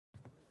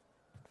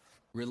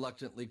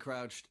reluctantly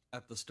crouched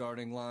at the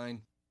starting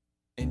line.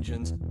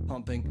 Engines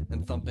pumping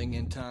and thumping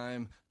in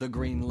time. The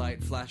green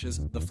light flashes,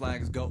 the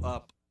flags go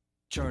up.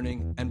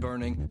 Churning and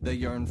burning, they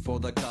yearn for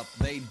the cup.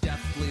 They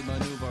deftly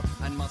maneuver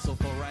and muscle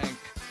for rank.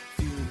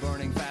 Fuel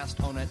burning fast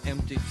on an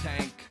empty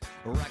tank.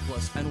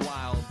 Reckless and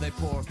wild, they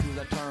pour through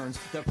the turns.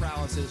 Their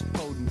prowess is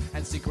potent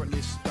and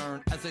secretly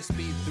stern. As they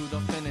speed through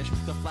the finish,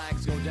 the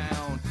flags go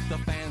down. The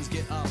fans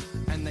get up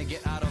and they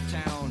get out of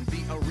town.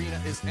 The arena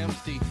is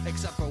empty,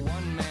 except for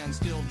one man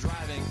still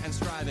driving and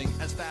striving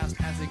as fast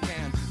as he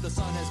can. The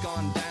sun has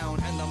gone down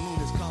and the moon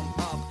has come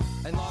up.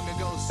 And long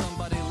ago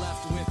somebody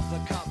left with the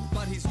cup.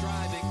 But he's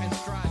driving and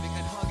striving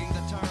and hugging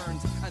the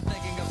turns and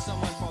thinking of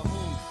someone for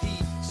whom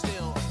he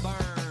still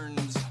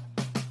burns.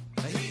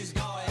 He's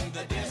going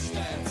the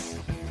distance.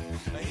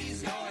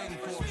 He's going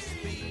for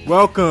speed.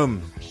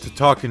 Welcome to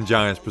Talking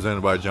Giants,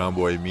 presented by John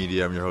Boy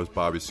Media. I'm your host,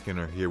 Bobby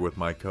Skinner, here with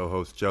my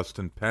co-host,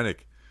 Justin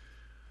Pennick.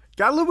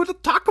 Got a little bit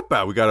to talk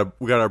about. We got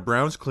our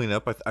Browns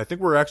cleanup. I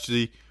think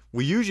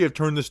we usually have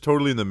turned this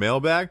totally in the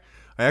mailbag.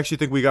 I actually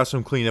think we got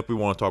some cleanup we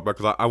want to talk about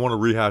because I want to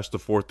rehash the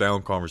fourth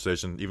down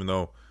conversation, even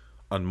though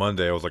on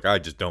Monday I was like, I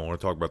just don't want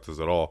to talk about this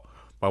at all.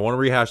 But I want to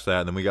rehash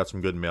that, and then we got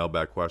some good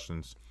mailbag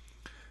questions,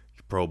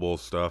 Pro Bowl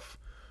stuff.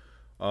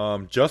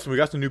 Justin, we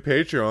got some new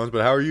Patreons,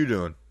 but how are you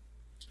doing?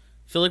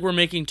 Feel like we're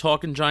making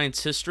Talking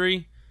Giants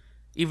history,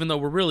 even though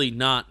we're really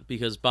not,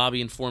 because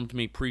Bobby informed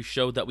me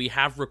pre-show that we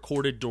have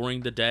recorded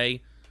during the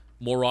day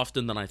more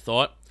often than I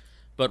thought.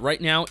 But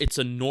right now, it's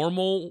a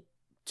normal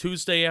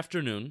Tuesday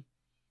afternoon,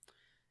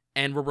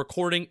 and we're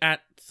recording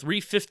at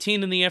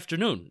 3:15 in the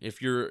afternoon.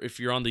 If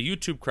you're on the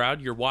YouTube crowd,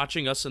 you're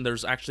watching us, and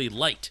there's actually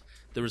light.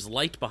 There is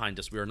light behind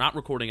us. We are not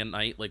recording at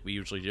night like we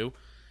usually do.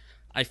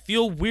 I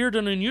feel weird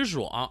and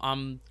unusual.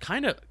 I'm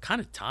kind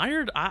of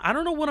tired. I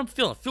don't know what I'm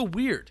feeling. I feel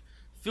weird.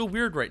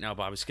 Right now,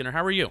 Bobby Skinner.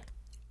 How are you?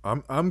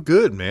 I'm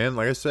good, man.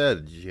 Like I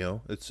said,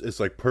 it's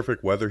like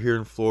perfect weather here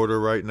in Florida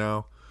right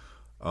now.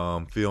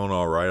 Feeling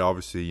all right.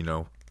 Obviously,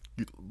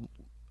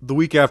 the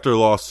week after a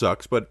loss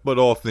sucks, but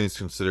all things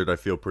considered, I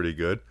feel pretty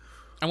good.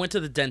 I went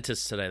to the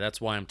dentist today. That's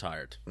why I'm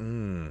tired.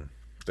 Did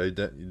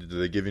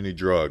they give you any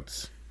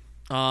drugs?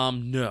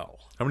 No.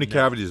 How many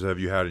cavities have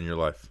you had in your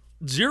life?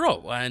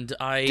 0, and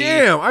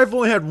Damn, I've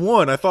only had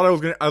one. I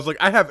was like,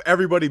 I have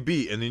everybody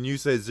beat, and then you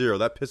say 0.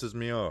 That pisses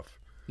me off.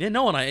 Yeah,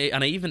 no, and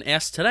I even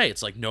asked today.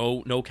 It's like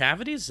no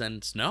cavities, and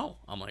it's no.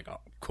 I'm like, oh,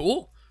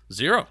 cool,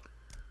 0.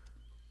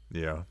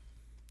 Yeah.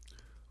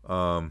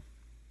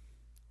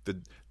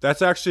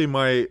 That's actually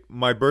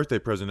my birthday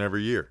present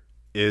every year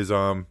is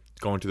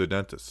going to the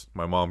dentist.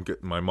 My mom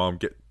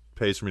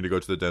pays for me to go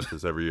to the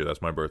dentist every year.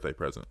 That's my birthday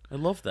present. I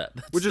love that.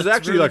 Which is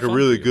actually really like a fun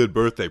really for you. good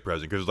birthday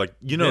present because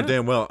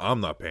damn well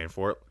I'm not paying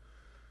for it.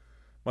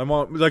 My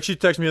mom, she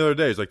texted me the other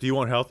day. She's like, "Do you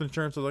want health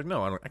insurance?" I was like,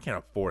 "No, I can't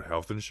afford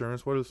health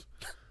insurance. What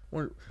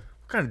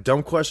kind of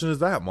dumb question is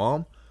that,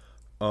 Mom?"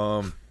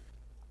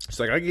 It's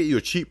like, I get you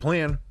a cheap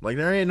plan. Like,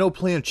 there ain't no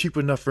plan cheap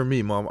enough for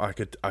me, Mom. I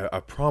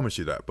promise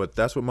you that. But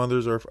that's what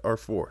mothers are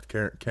for,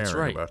 caring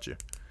right. about you.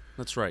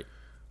 That's right.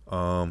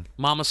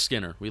 Mama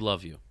Skinner, we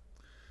love you.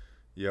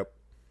 Yep.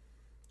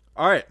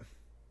 All right,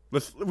 we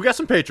got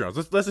some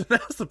patrons. Let's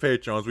announce the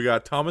patrons. We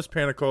got Thomas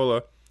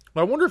Panicola.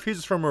 I wonder if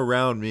he's from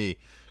around me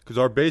because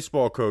our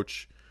baseball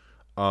coach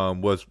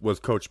was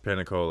Coach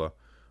Panicola.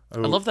 I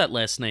love that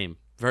last name.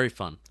 Very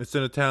fun. It's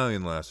an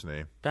Italian last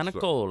name.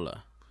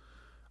 Panicola.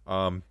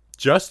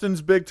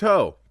 Justin's big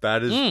toe.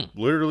 That is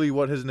literally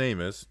what his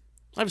name is.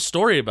 I have a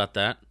story about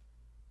that.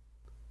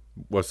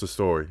 What's the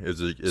story?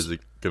 Is it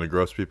gonna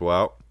gross people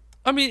out?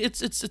 I mean,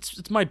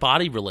 it's my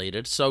body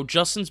related. So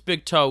Justin's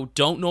big toe.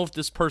 Don't know if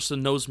this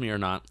person knows me or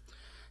not.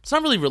 It's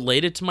not really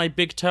related to my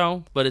big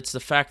toe, but it's the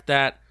fact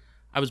that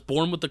I was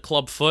born with the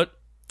club foot.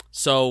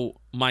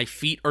 So my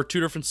feet are 2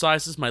 different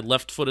sizes. My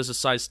left foot is a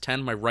size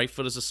 10. My right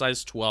foot is a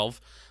size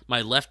 12.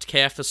 My left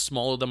calf is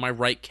smaller than my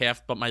right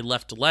calf, but my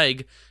left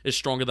leg is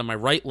stronger than my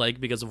right leg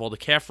because of all the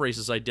calf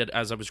raises I did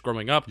as I was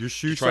growing up. Your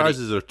shoe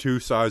sizes are 2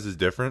 sizes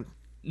different?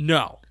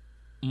 No.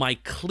 My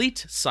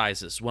cleat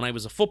sizes when I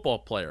was a football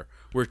player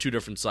were 2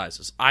 different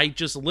sizes. I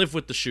just live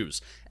with the shoes.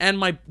 And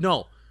my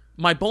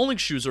bowling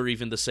shoes are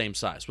even the same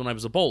size when I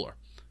was a bowler.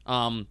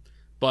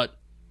 But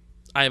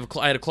I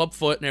had a club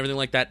foot and everything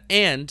like that.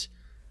 And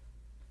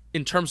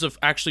in terms of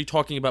actually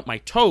talking about my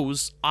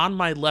toes, on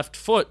my left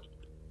foot,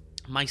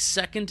 my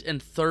second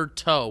and third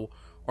toe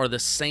are the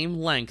same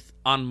length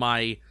on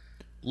my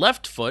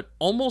left foot,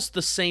 almost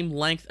the same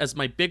length as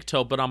my big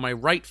toe, but on my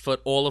right foot,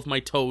 all of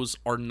my toes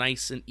are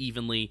nice and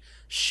evenly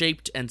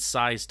shaped and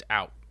sized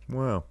out.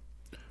 Wow.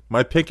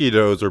 My pinky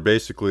toes are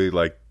basically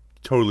like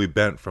totally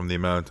bent from the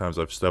amount of times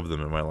I've stubbed them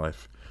in my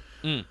life.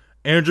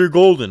 Andrew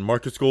Golden,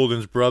 Marcus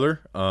Golden's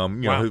brother.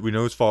 Wow. We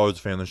know his father's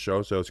a fan of the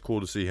show, so it's cool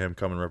to see him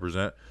come and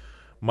represent.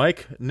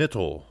 Mike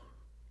Nittle.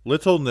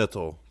 Little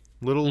Nittle.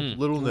 Little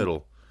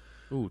Nittle.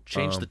 Ooh,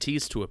 change the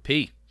T's to a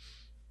P.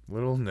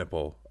 Little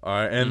Nipple. All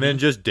right, and then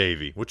just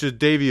Davey,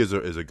 Davey is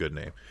a good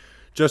name.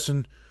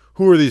 Justin,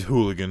 who are these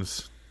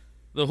hooligans?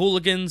 The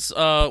hooligans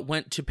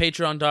went to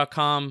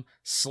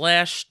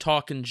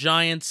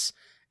patreon.com/talkinggiants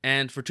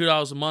And for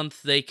 $2 a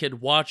month, they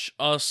could watch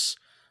us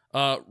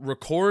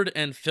record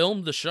and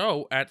film the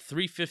show at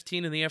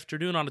 3:15 in the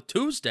afternoon on a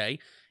Tuesday,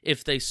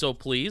 if they so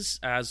please,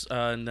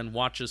 and then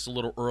watch us a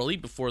little early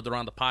before they're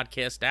on the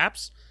podcast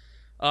apps.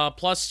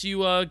 Plus,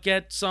 you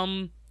get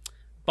some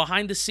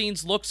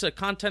behind-the-scenes looks at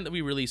content that we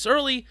release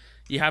early.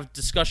 You have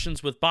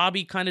discussions with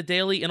Bobby kind of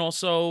daily, and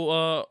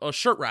also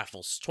shirt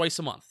raffles twice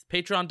a month.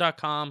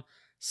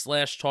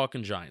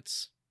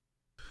 Patreon.com/TalkinGiants.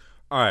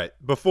 All right,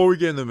 before we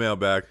get in the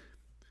mailbag,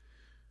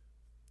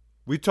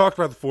 we talked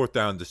about the fourth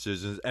down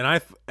decisions, and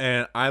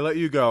I let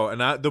you go.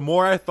 And the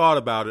more I thought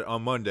about it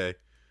on Monday,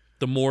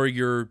 the more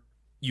you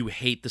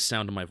hate the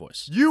sound of my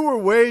voice. You were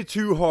way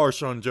too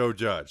harsh on Joe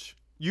Judge.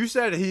 You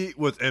said he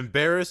was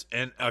embarrassed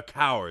and a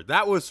coward.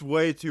 That was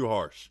way too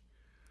harsh.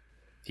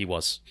 He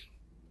was.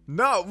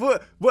 No,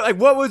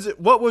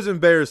 what was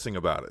embarrassing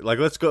about it? Like,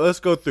 let's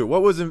go through.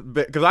 What was,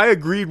 because I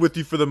agreed with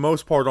you for the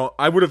most part on.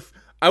 I would have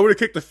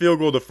kicked the field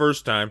goal the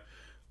first time.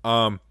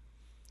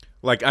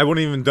 Like, I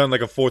wouldn't even done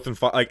like a 4th and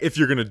 5. Like, if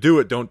you're gonna do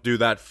it, don't do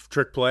that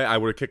trick play. I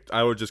would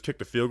just kicked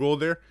the field goal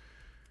there.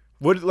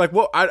 How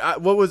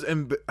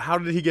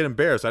did he get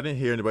embarrassed? I didn't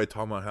hear anybody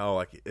talking about how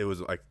like it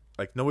was like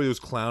nobody was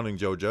clowning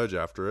Joe Judge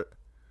after it.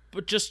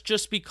 But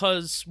just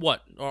because,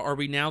 what are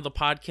we now, the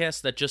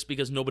podcast that just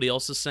because nobody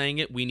else is saying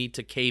it, we need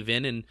to cave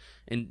in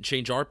and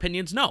change our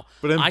opinions? No.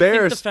 But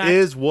embarrassed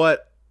is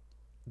what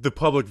the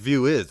public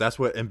view is. That's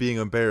what and being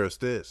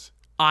embarrassed is.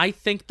 I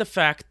think the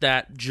fact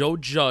that Joe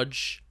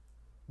Judge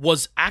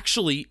was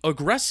actually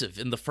aggressive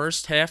in the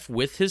first half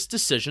with his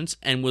decisions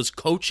and was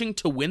coaching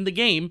to win the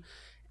game,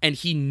 and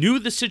he knew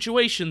the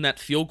situation that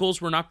field goals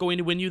were not going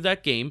to win you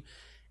that game,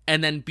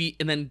 and then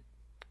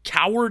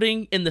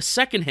cowarding in the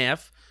second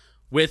half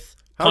with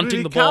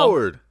punting the ball.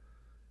 Coward?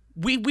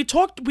 We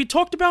talked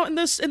about in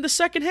the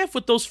second half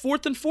with those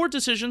 4th and 4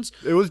 decisions.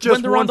 It was just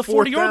when they're on the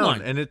 40-yard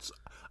line, and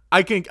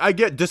I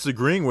get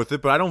disagreeing with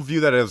it, but I don't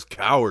view that as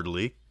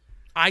cowardly.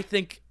 I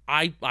think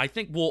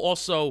we'll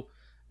also,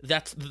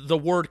 that's the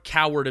word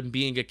coward, and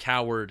being a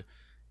coward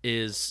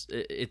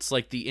it's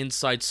like the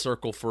inside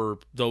circle for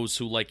those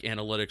who like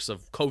analytics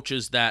of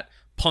coaches that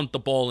punt the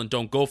ball and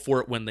don't go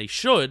for it when they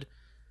should.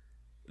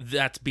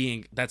 That's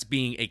being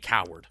a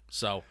coward.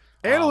 So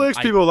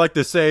analytics people like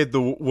to say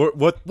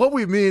what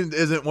we mean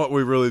isn't what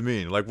we really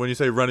mean. Like when you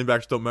say running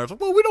backs don't matter, it's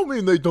like, well, we don't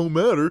mean they don't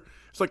matter.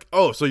 It's like,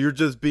 oh, so you're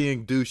just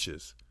being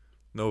douches.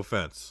 No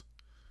offense.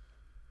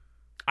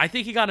 I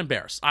think he got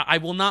embarrassed. I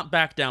will not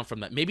back down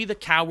from that. Maybe the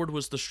coward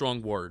was the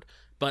strong word,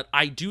 but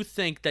I do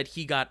think that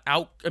he got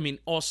out. I mean,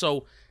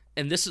 also,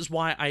 and this is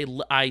why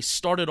I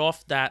started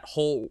off that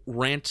whole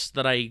rant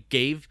that I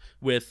gave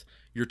with,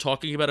 you're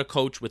talking about a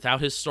coach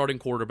without his starting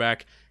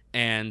quarterback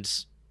and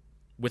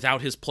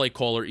without his play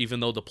caller,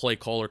 even though the play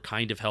caller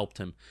kind of helped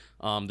him.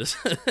 This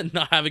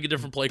not having a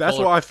different play caller.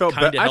 That's why I felt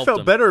I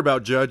felt better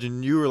about Judge,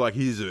 and you were like,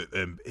 he's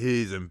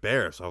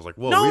embarrassed. I was like,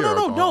 well, we are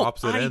on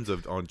opposite ends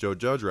on Joe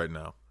Judge right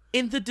now.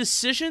 In the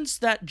decisions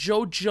that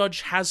Joe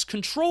Judge has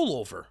control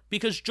over,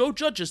 because Joe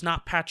Judge is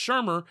not Pat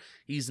Shurmur,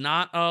 he's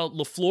not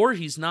LaFleur,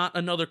 he's not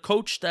another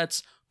coach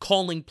that's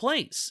calling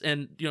plays,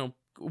 and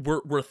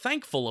we're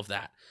thankful of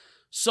that.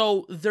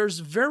 So there's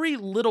very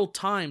little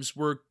times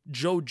where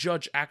Joe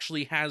Judge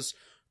actually has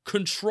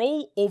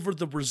control over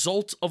the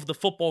result of the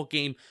football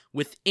game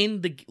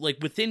within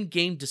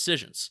game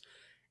decisions.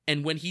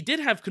 And when he did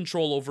have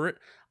control over it,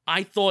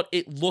 I thought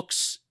it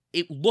looked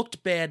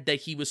bad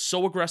that he was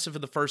so aggressive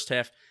in the first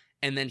half,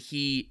 and then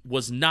he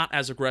was not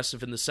as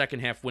aggressive in the second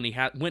half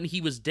when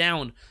he was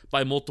down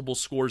by multiple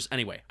scores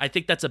anyway. I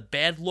think that's a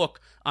bad look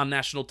on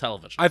national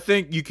television. I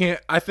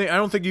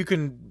don't think you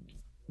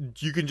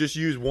can just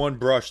use one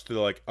brush to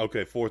like,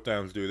 okay, 4th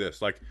downs do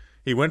this. Like,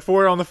 he went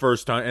for it on the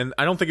first time, and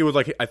I don't think it was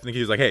like, I think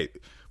he was like, hey,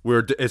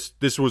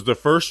 this was the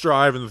first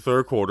drive in the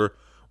third quarter.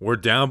 We're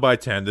down by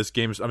 10. This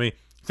game's, I mean,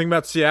 think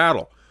about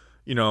Seattle.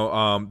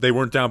 They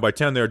weren't down by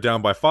 10, they were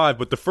down by 5,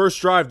 but the first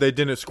drive they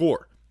didn't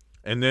score.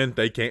 And then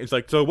they came. It's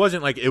like, so it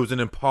wasn't like it was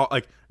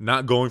like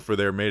not going for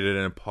there made it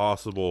an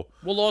impossible.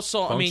 Well,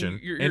 also, function. I mean,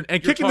 you're and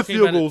kicking the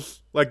field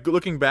goals, like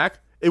looking back,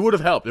 it would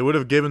have helped. It would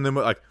have given them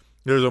like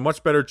there's a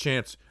much better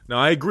chance. Now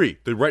I agree,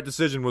 the right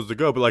decision was to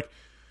go, but like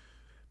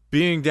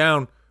being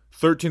down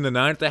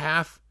 13-9 at the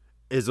half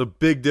is a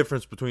big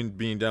difference between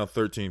being down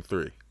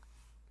 13-3.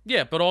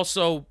 Yeah, but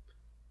also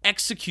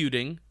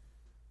executing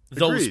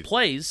those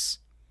plays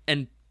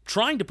and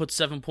trying to put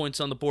 7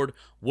 points on the board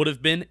would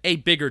have been a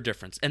bigger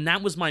difference. And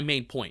that was my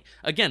main point.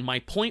 Again, my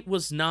point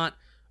was not,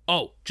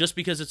 oh, just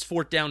because it's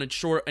 4th down and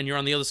short and you're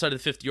on the other side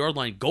of the 50-yard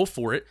line, go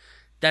for it.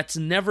 That's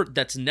never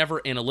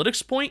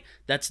analytics' point.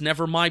 That's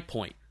never my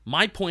point.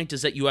 My point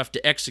is that you have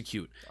to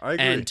execute. I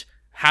agree. And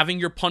having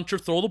your punter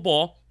throw the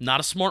ball,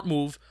 not a smart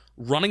move.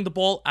 Running the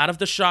ball out of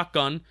the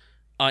shotgun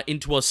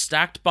into a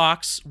stacked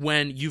box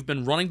when you've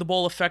been running the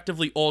ball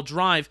effectively all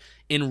drive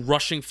in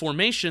rushing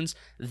formations,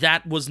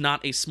 that was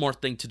not a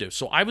smart thing to do.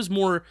 So I was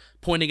more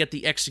pointing at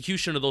the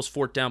execution of those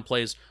 4th down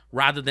plays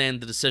rather than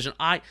the decision.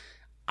 I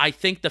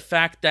think the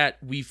fact that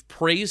we've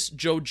praised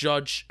Joe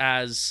Judge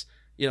as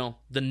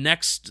the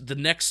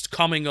next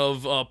coming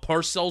of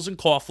Parcells and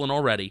Coughlin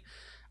already.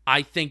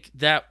 I think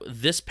that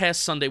this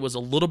past Sunday was a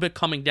little bit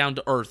coming down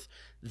to earth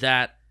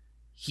that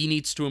he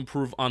needs to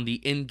improve on the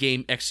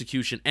in-game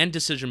execution and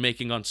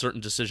decision-making on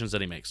certain decisions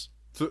that he makes.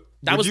 So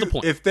that was the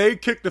point. If they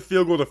kicked the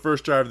field goal the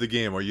first drive of the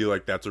game, are you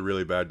like, that's a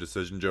really bad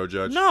decision, Joe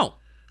Judge? No.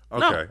 Okay.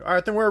 No. All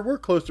right, then we're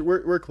closer.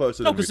 We're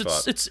closer than we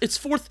thought. it's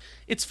fourth.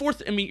 It's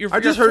fourth. I mean, I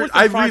just heard.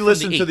 I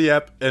re-listened to the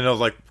app, and I was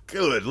like,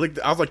 good. Like,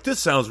 I was like, this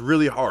sounds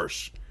really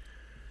harsh.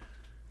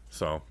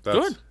 So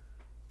good.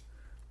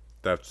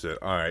 That's it.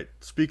 All right.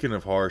 Speaking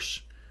of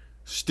harsh,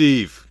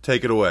 Steve,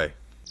 take it away.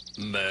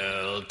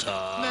 Mail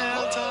time.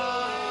 Mail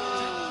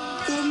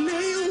time. The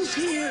mail's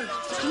here.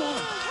 Come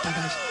on. Bye,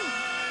 guys.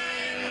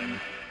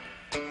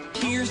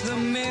 Here's the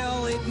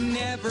mail, it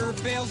never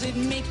fails. It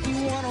makes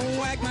me want to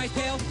wag my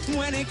tail.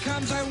 When it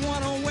comes, I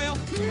want to wail.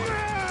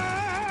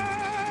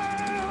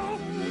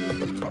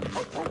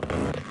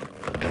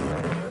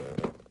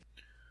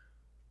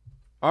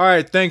 All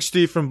right, thanks,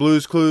 Steve from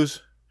Blues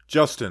Clues.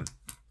 Justin,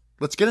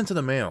 let's get into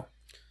the mail.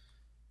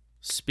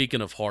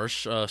 Speaking of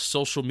harsh,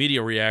 social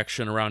media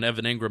reaction around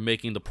Evan Ingram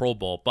making the Pro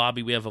Bowl.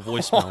 Bobby, we have a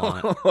voicemail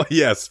on it.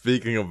 Yes,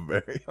 speaking of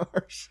very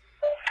harsh.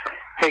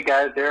 Hey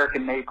guys, Eric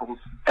in Naples.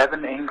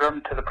 Evan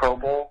Ingram to the Pro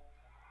Bowl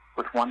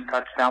with 1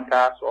 touchdown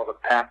pass, while the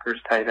Packers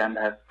tight end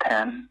has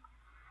 10.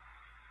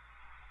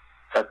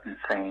 That's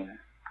insane.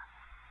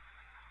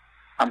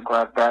 I'm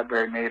glad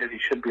Bradbury made it. He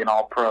should be an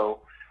All-Pro.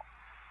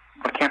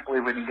 I can't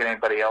believe we didn't get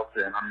anybody else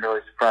in. I'm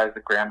really surprised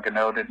that Graham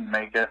Gano didn't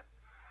make it.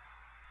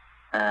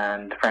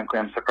 And frankly,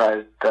 I'm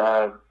surprised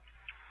that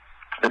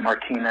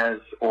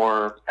Martinez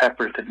or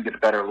Peppers didn't get a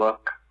better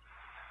look.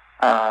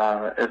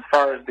 As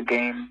far as the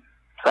game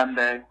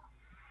Sunday,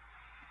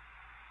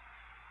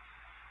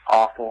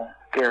 awful.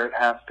 Garrett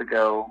has to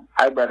go.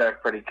 I'd rather have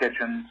Freddie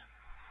Kitchens.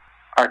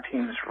 Our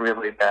team's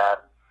really bad.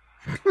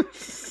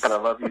 But I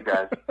love you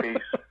guys. Peace.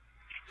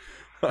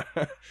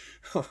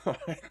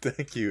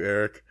 Thank you,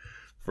 Eric,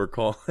 for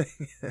calling.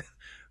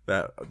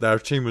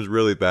 That team was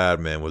really bad,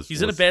 man.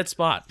 He's in a bad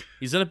spot.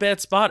 He's in a bad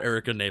spot,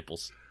 Eric in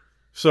Naples.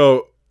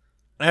 So,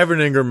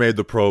 Evan Ingram made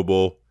the Pro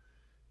Bowl.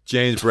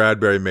 James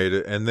Bradbury made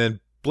it. And then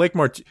Blake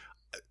Martinez.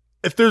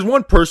 If there's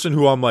one person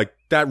who I'm like,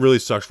 that really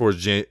sucks for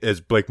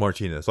is Blake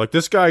Martinez. Like,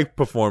 this guy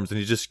performs and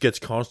he just gets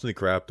constantly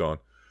crapped on.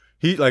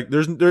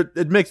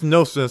 It makes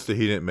no sense that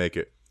he didn't make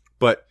it.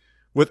 But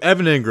with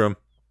Evan Ingram,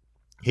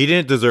 he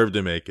didn't deserve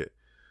to make it.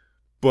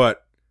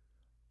 But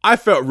I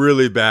felt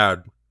really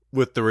bad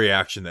with the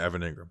reaction to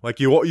Evan Ingram. Like,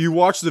 you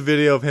watch the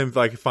video of him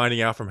like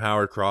finding out from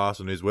Howard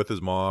Cross and he's with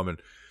his mom,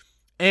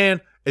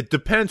 and it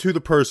depends who the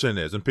person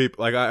is. And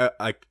people like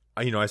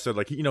I said,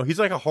 like, he's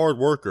like a hard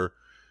worker.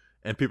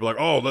 And people are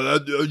like,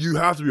 oh, you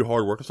have to be a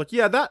hard worker. It's like,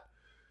 yeah,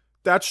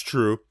 that's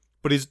true.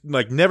 But he's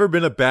like never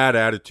been a bad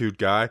attitude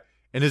guy.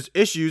 And his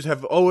issues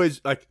have always,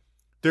 like,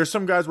 there's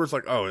some guys where it's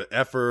like, oh,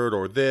 effort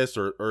or this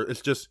or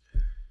it's just,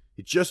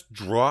 he just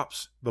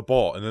drops the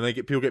ball. And then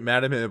people get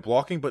mad at him and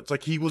blocking. But it's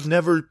like he was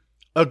never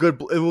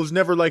it was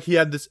never like he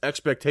had this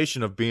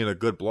expectation of being a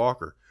good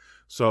blocker.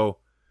 So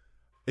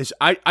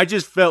I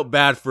just felt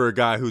bad for a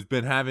guy who's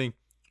been having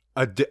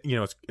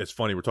it's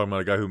funny. We're talking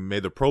about a guy who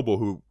made the Pro Bowl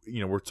who,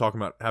 we're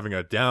talking about having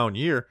a down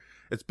year.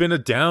 It's been a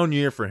down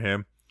year for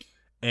him.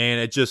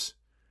 And I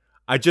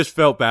just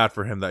felt bad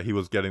for him that he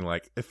was getting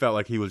it felt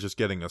like he was just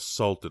getting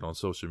assaulted on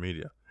social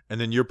media.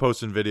 And then you're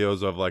posting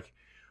videos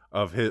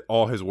of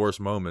all his worst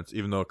moments,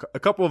 even though a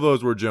couple of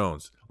those were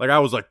Jones. Like, I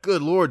was like,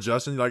 good Lord,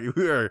 Justin. Like,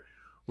 we are.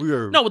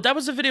 No, that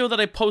was a video that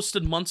I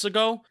posted months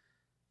ago.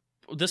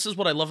 This is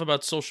what I love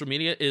about social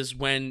media is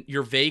when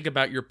you're vague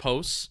about your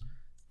posts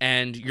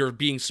and you're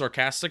being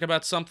sarcastic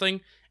about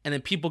something, and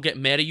then people get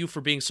mad at you for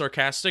being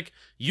sarcastic,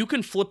 you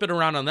can flip it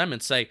around on them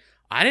and say,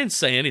 I didn't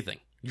say anything.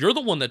 You're the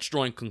one that's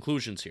drawing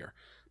conclusions here.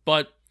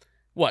 But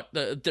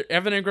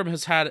Evan Ingram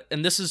has had,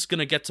 and this is going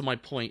to get to my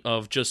point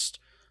of just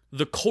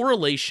the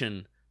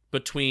correlation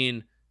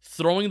between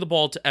throwing the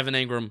ball to Evan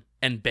Ingram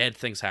and bad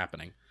things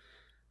happening.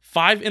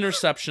 5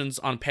 interceptions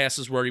on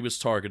passes where he was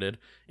targeted.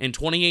 In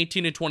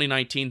 2018 and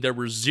 2019, there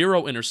were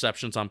 0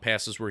 interceptions on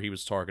passes where he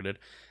was targeted.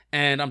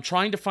 And I'm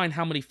trying to find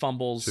how many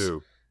fumbles.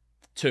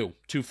 2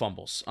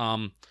 fumbles.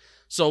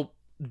 So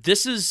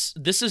this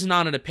is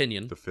not an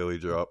opinion. The Philly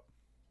drop.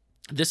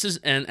 This is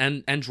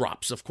and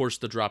drops, of course,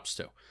 the drops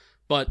too.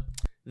 But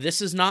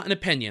this is not an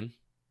opinion.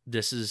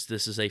 This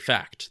is a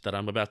fact that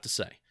I'm about to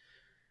say.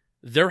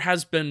 There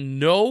has been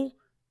no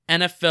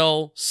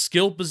NFL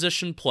skill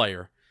position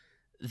player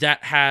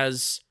that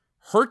has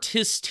hurt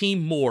his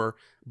team more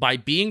by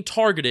being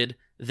targeted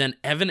than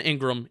Evan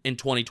Ingram in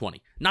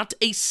 2020. Not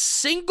a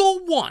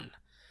single one.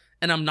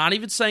 And I'm not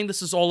even saying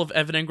this is all of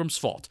Evan Ingram's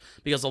fault,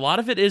 because a lot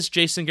of it is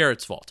Jason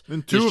Garrett's fault.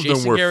 And 2 of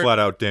them were flat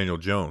out Daniel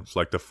Jones.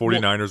 Like the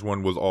 49ers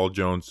one was all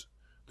Jones.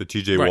 The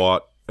TJ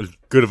Watt, as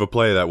good of a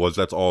play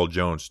that's all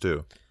Jones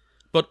too.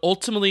 But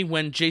ultimately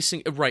when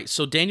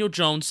so Daniel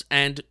Jones,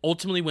 and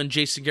ultimately when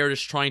Jason Garrett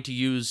is trying to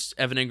use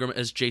Evan Ingram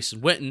as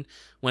Jason Witten,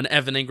 when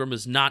Evan Ingram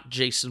is not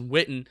Jason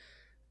Witten,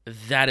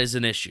 that is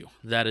an issue.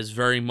 That is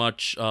very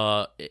much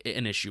an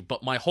issue.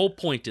 But my whole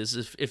point is,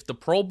 if the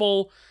Pro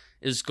Bowl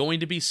is going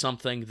to be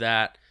something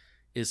that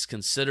is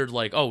considered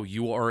like, oh,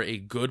 you are a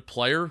good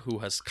player who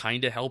has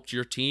kind of helped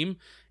your team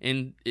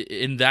in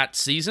that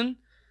season,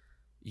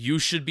 you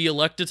should be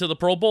elected to the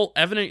Pro Bowl.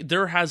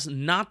 There has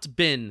not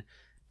been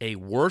a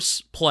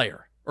worse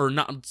player, or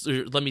not.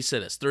 Let me say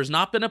this: there's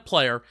not been a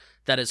player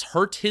that has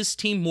hurt his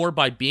team more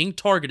by being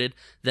targeted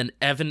than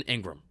Evan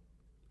Ingram,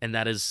 and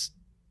that is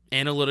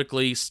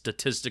analytically,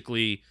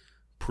 statistically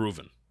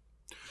proven.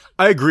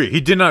 I agree. He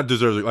did not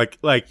deserve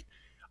it.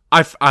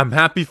 I'm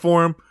happy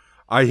for him.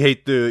 I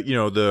hate the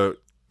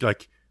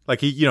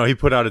he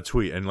put out a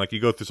tweet and like you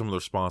go through some of the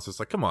responses.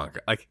 Like, come on,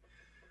 like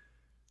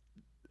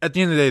at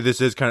the end of the day,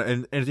 this is kind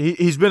of and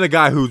he's been a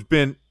guy who's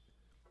been,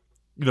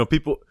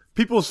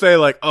 people say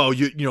like, oh,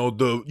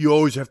 you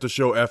always have to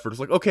show effort. It's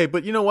like, okay,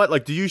 but you know what?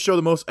 Like, do you show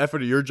the most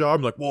effort at your job?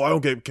 I'm like, well, I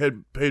don't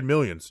get paid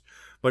millions.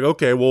 Like,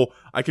 okay, well,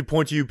 I can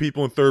point to you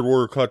people in third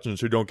world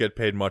countries who don't get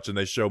paid much and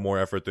they show more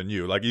effort than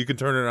you. Like, you can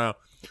turn it around.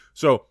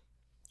 So,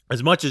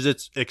 as much as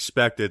it's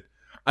expected,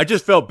 I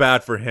just felt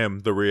bad for him,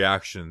 the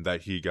reaction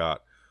that he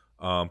got.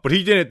 But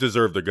he didn't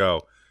deserve to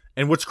go.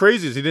 And what's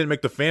crazy is he didn't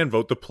make the fan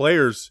vote. The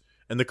players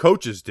and the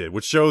coaches did,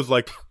 which shows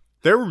like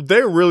they're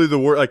really the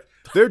worst. Like,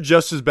 they're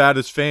just as bad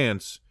as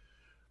fans.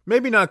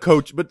 Maybe not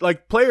coach, but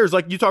like players,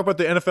 like you talk about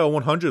the NFL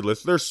 100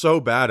 list, they're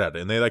so bad at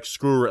it, and they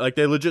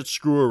they legit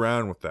screw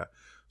around with that.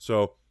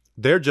 So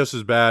they're just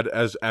as bad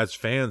as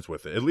fans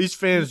with it. At least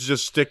fans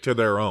just stick to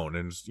their own,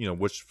 and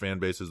which fan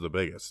base is the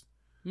biggest.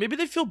 Maybe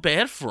they feel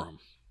bad for him.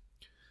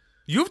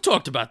 You've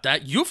talked about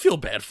that. You feel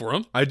bad for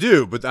him. I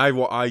do, but I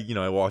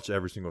watch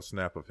every single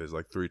snap of his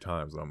like 3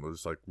 times. And I'm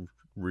just like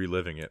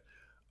reliving it.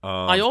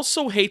 I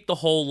also hate the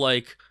whole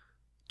like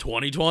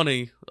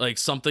 2020, like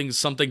something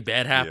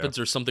bad happens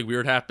or something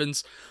weird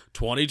happens.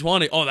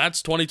 2020, oh,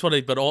 that's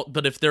 2020.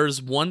 But if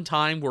there's one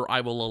time where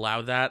I will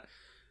allow that,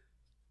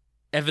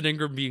 Evan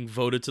Ingram being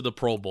voted to the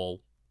Pro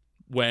Bowl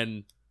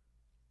when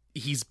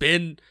he's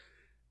been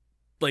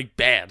like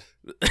bad.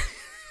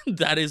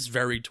 That is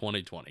very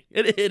 2020.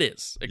 It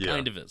is. It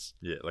kind of is.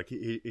 Yeah, like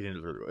he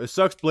didn't. It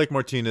sucks. Blake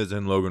Martinez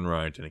and Logan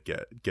Ryan didn't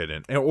get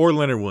in, or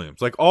Leonard Williams.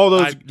 Like all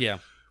those.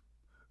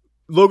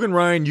 Logan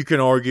Ryan, you can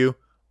argue.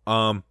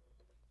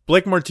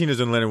 Blake Martinez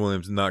and Leonard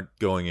Williams not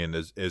going in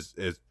is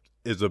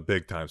a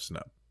big time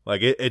snub. Like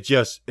it's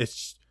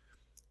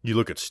you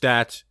look at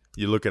stats,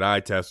 you look at eye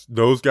tests.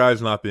 Those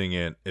guys not being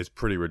in is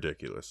pretty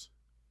ridiculous.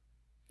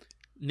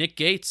 Nick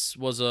Gates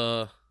was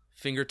a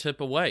fingertip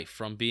away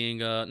from being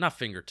not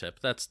fingertip.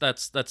 That's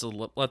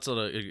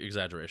an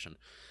exaggeration.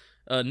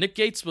 Nick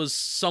Gates was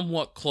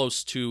somewhat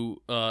close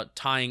to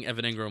tying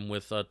Evan Ingram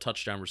with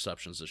touchdown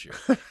receptions this year.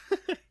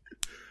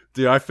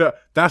 Dude, I felt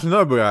that's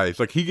another guy. It's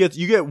like you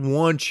get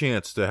one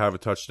chance to have a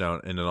touchdown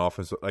in an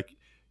offense. Like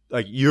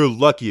you're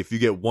lucky if you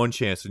get one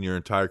chance in your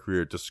entire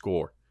career to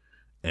score,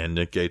 and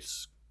Nick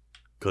Gates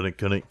couldn't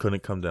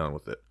come down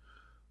with it.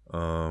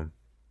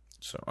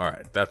 So all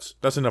right,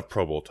 that's enough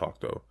Pro Bowl talk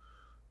though.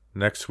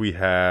 Next we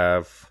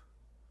have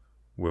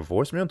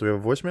voicemail. Do we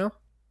have a voicemail?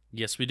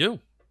 Yes, we do.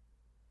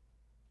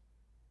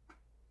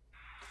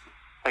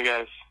 Hi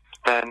guys, it's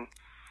Ben.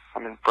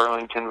 I'm in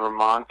Burlington,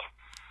 Vermont.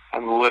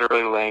 I'm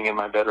literally laying in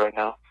my bed right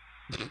now.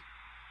 And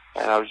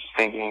I was just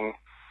thinking,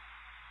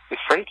 is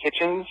Freddie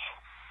Kitchens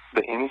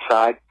the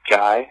inside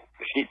guy?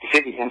 Is he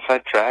the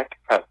inside track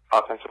at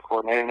offensive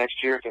coordinator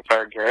next year if they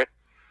fire Garrett?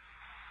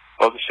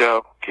 Love the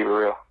show. Keep it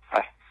real.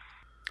 Bye.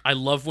 I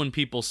love when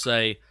people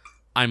say,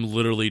 I'm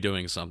literally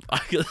doing something.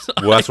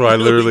 Well, that's what I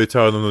literally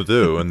tell them to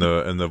do in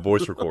the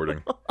voice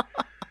recording.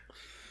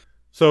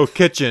 So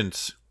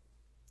Kitchens.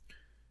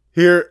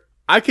 Here,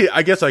 I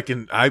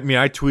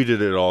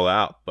tweeted it all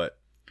out, but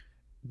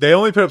they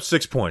only put up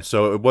 6 points,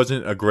 so it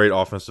wasn't a great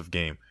offensive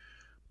game.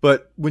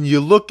 But when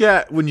you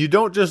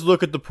don't just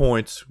look at the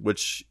points,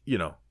 which,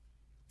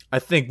 I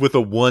think with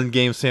a 1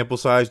 game sample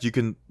size, you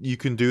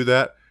can do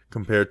that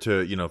compared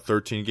to,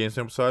 13 game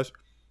sample size.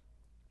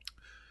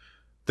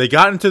 They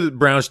got into the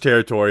Browns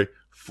territory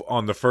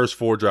on the first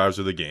 4 drives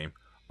of the game.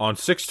 On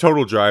 6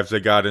 total drives, they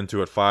got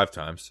into it 5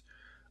 times.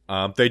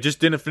 They just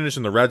didn't finish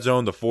in the red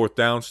zone, the 4th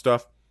down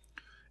stuff.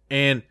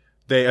 And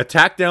they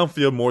attacked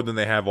downfield more than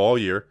they have all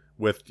year.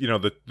 With,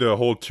 the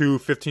whole 2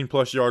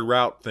 15-plus yard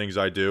route things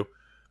I do.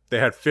 They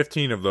had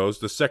 15 of those.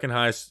 The second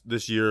highest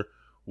this year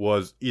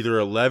was either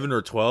 11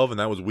 or 12, and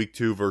that was week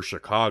 2 versus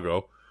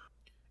Chicago.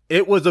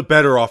 It was a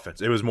better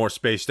offense. It was more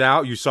spaced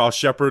out. You saw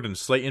Shepard and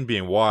Slayton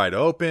being wide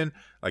open.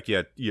 Like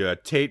you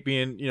had Tate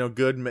being,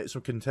 good,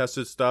 some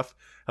contested stuff.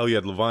 Hell, you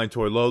had Levine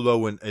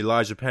Toilolo and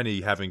Elijah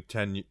Penny having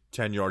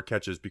 10-yard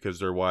catches because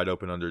they're wide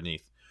open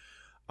underneath.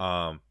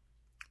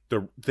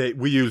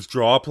 We used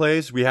draw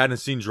plays. We hadn't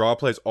seen draw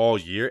plays all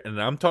year,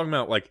 and I'm talking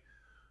about like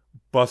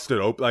busted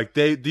open. Like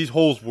these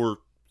holes were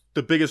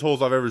the biggest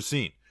holes I've ever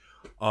seen.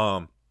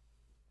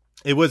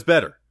 It was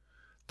better.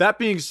 That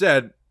being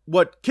said,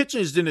 what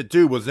Kitchens didn't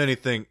do was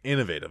anything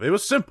innovative. It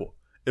was simple.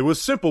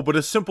 But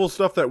it's simple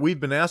stuff that we've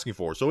been asking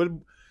for.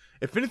 So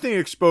if anything, it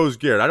exposed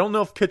Garrett. I don't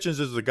know if Kitchens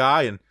is the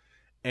guy,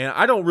 And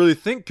I don't really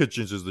think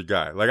Kitchens is the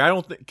guy. Like, I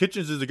don't think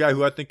Kitchens is the guy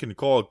who I think can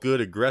call a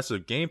good,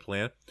 aggressive game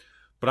plan.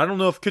 But I don't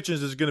know if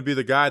Kitchens is going to be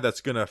the guy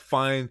that's going to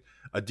find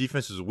a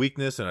defense's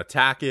weakness and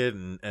attack it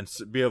and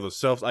be able to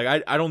self.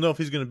 Like, I don't know if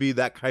he's going to be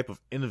that type of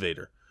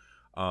innovator,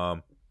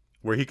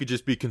 where he could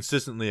just be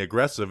consistently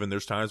aggressive. And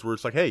there's times where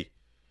it's like, hey,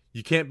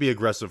 you can't be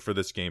aggressive for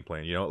this game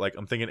plan. You know, like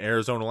I'm thinking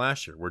Arizona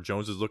last year, where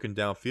Jones is looking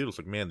downfield. It's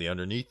like, man, the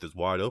underneath is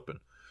wide open.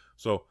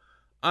 So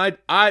I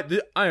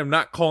am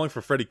not calling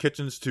for Freddie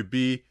Kitchens to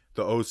be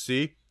the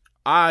OC.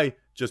 I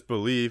just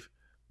believe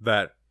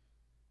that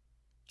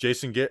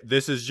Jason Garrett,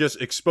 this is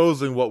just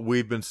exposing what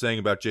we've been saying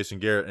about Jason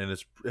Garrett, and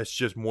it's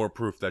just more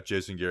proof that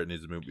Jason Garrett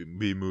needs to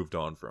be moved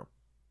on from.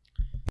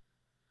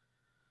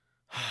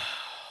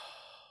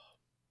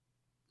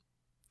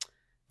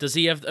 Does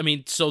he have, I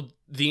mean, so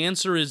the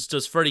answer is,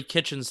 does Freddie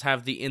Kitchens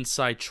have the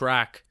inside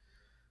track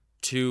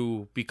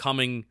to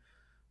becoming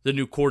the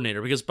new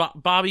coordinator? Because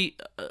Bobby,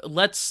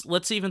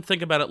 let's even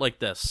think about it like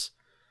this.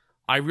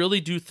 I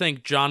really do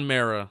think John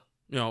Mara,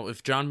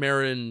 if John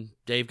Mara and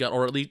Dave Gettleman,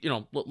 or at least,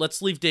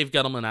 let's leave Dave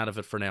Gettleman out of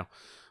it for now.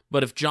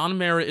 But if John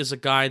Mara is a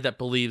guy that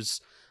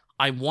believes,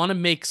 I want to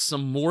make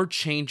some more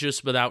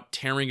changes without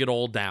tearing it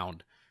all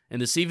down,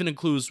 and this even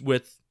includes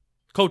with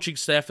coaching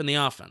staff and the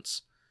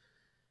offense.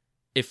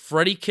 If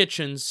Freddie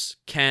Kitchens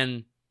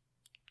can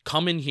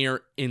come in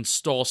here,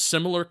 install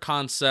similar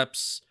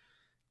concepts,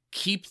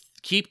 keep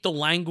the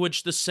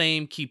language the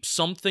same, keep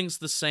some things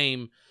the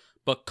same,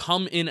 but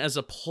come in as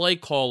a play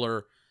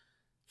caller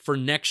for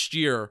next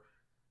year,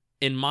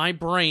 in my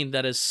brain,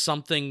 that is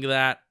something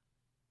that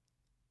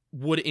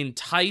would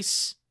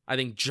entice, I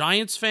think,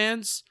 Giants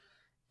fans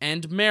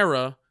and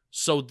Mara.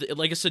 So,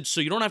 like I said,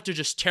 so you don't have to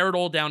just tear it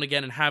all down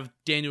again and have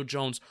Daniel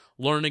Jones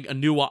learning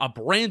a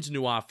brand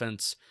new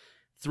offense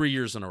 3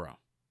 years in a row.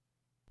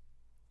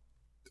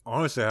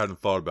 Honestly, I hadn't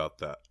thought about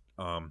that.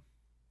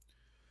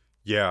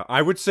 Yeah,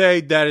 I would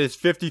say that it's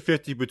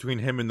 50-50 between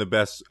him and the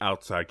best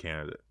outside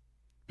candidate.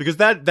 Because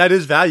that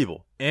is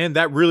valuable. And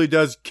that really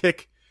does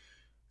kick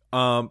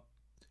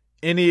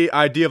any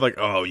idea of like,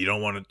 oh, you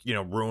don't want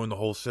to, ruin the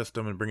whole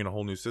system and bring in a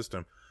whole new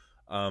system.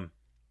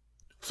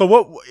 So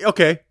what,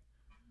 okay.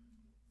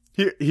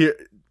 Here,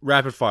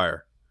 rapid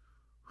fire.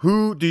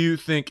 Who do you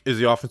think is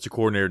the offensive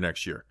coordinator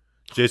next year?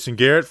 Jason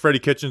Garrett, Freddie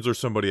Kitchens, or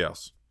somebody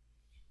else?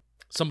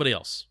 Somebody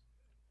else.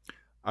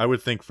 I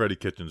would think Freddie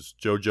Kitchens.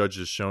 Joe Judge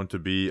is shown to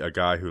be a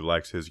guy who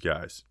likes his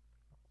guys.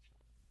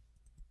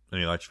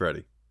 And he likes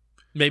Freddie.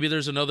 Maybe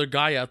there's another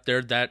guy out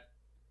there that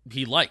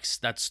he likes.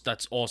 That's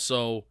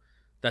also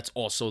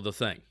the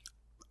thing.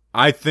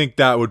 I think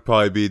that would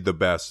probably be the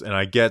best. And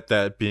I get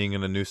that being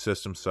in a new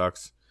system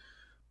sucks.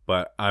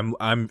 But I'm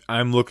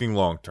looking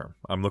long term.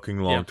 I'm looking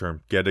long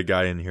term. Get a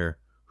guy in here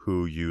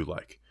who you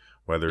like.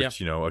 Whether it's,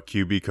 a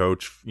QB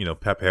coach,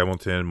 Pep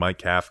Hamilton, Mike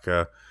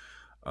Kafka,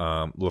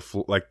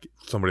 like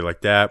somebody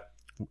like that.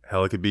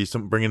 Hell, it could be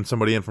bringing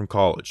somebody in from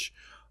college.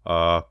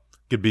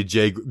 Could be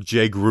Jay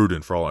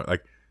Gruden for all.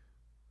 Like,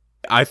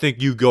 I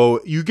think you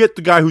get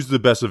the guy who's the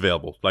best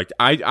available. Like,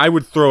 I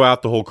would throw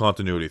out the whole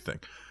continuity thing.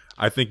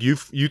 I think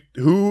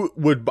who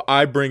would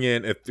I bring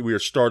in if we are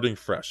starting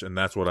fresh, and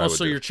that's what I would do.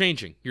 So you're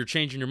changing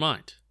your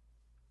mind.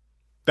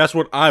 That's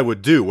what I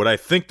would do. What I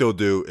think they'll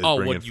do is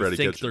bring in Freddie Kitchens. What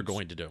you think they're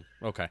going to do.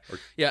 Okay.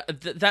 Yeah,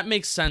 that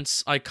makes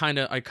sense. I kind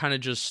of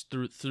just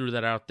threw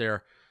that out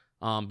there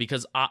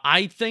because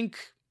I think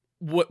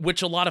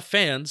which a lot of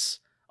fans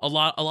and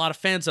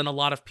a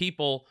lot of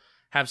people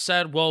have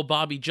said, well,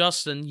 Bobby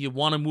Justin, you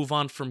want to move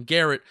on from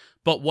Garrett,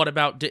 but what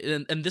about,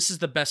 and this is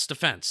the best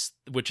defense,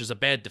 which is a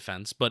bad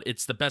defense, but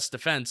it's the best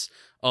defense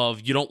of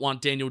you don't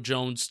want Daniel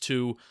Jones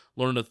to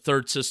learn a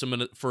third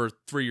system for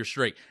 3 years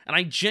straight. And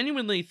I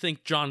genuinely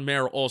think John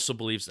Mara also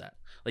believes that.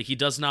 Like, he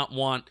does not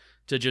want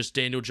to just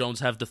Daniel Jones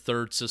have the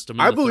third system.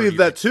 I believe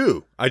that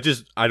too. I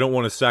don't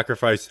want to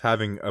sacrifice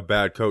having a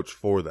bad coach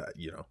for that,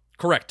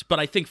 Correct. But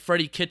I think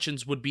Freddie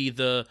Kitchens would be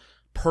the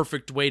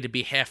perfect way to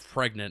be half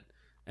pregnant.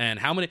 And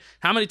how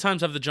many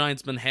times have the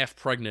Giants been half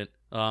pregnant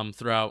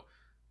throughout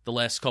the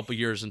last couple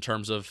years in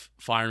terms of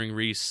firing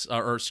Reese,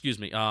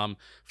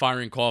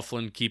 firing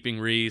Coughlin, keeping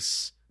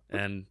Reese,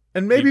 and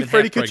maybe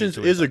Freddie Kitchens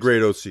is a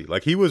great OC.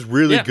 Like, he was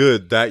really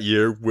good that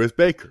year with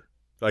Baker.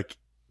 Like,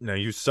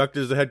 you sucked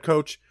as the head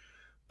coach,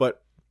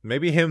 but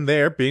maybe him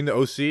there being the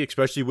OC,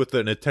 especially with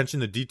an attention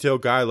to detail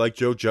guy like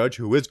Joe Judge,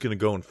 who is going to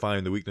go and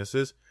find the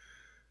weaknesses.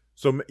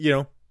 So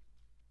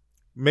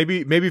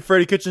maybe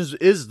Freddie Kitchens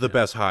is the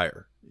best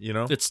hire.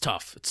 It's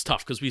tough. It's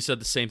tough because we said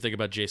the same thing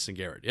about Jason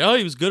Garrett.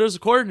 He was good as a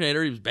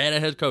coordinator. He was bad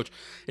as head coach.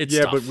 It's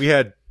tough. But we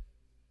had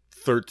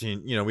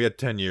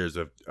 10 years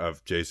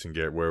of Jason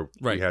Garrett where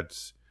we had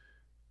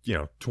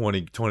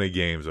 20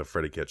 games of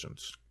Freddie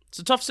Kitchens. It's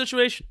a tough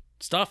situation.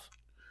 It's tough.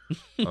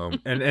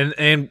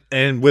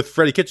 And with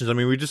Freddie Kitchens, I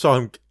mean, we just saw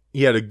him.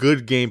 He had a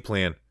good game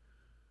plan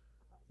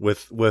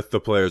with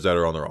the players that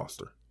are on the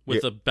roster.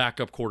 With a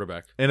backup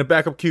quarterback. And a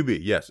backup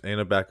QB, yes,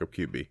 and a backup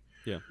QB.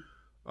 Yeah.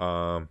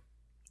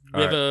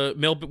 We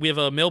have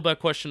a mailbag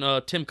question.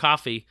 Tim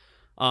Coffey,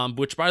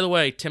 which, by the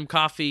way, Tim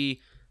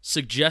Coffey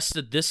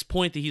suggested this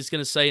point that he's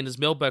going to say in his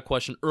mailbag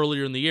question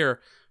earlier in the year,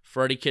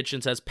 Freddie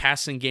Kitchens as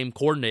passing game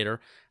coordinator.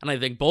 And I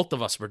think both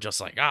of us were just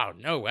like, oh,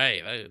 no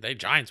way. They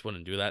Giants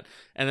wouldn't do that.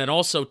 And then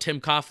also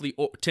Tim Coffey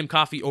over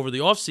the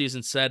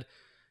offseason said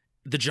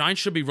the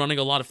Giants should be running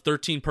a lot of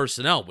 13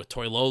 personnel with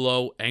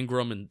Toilolo,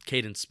 Engram, and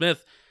Caden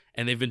Smith.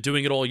 And they've been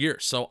doing it all year.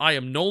 So I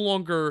am no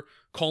longer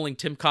calling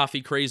Tim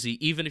Coffey crazy,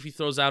 even if he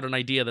throws out an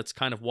idea that's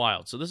kind of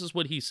wild. So this is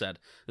what he said.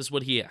 This is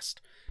what he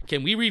asked.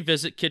 Can we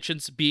revisit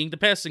Kitchens being the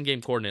passing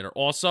game coordinator?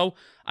 Also,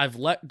 I've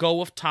let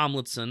go of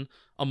Tomlinson.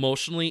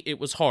 Emotionally, it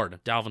was hard.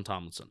 Dalvin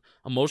Tomlinson.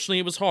 Emotionally,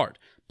 it was hard,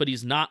 but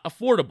he's not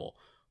affordable.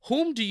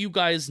 Whom do you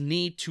guys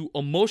need to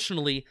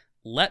emotionally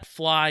let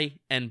fly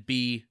and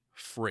be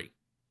free?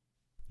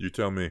 You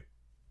tell me.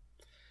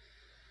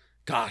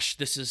 Gosh,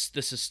 this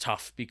is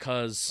tough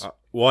because...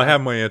 well, I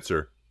have my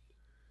answer.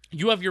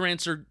 You have your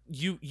answer.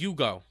 You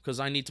go, because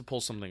I need to pull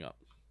something up.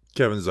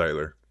 Kevin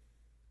Zeitler.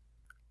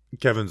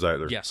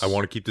 Yes. I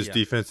want to keep this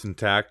defense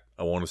intact.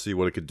 I want to see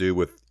what it could do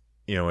with,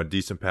 a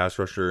decent pass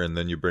rusher, and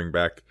then you bring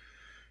back,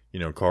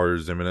 Carter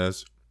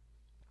Zimenez.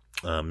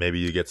 Maybe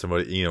you get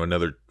somebody,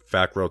 another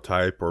Fackrell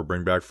type, or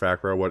bring back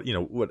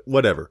Fackrell,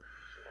 whatever.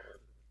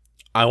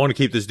 I want to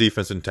keep this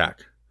defense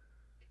intact.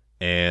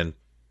 And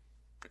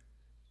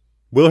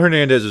Will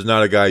Hernandez is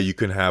not a guy you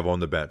can have on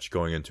the bench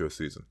going into a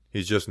season.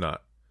 He's just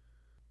not.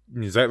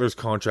 Zeitler's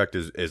contract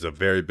is a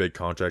very big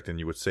contract, and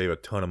you would save a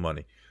ton of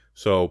money.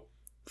 So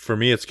for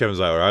me, it's Kevin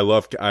Zeitler.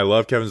 I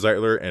love Kevin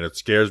Zeitler, and it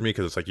scares me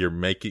because it's like you're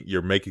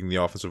making the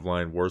offensive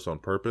line worse on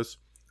purpose.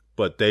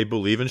 But they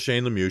believe in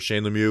Shane Lemieux.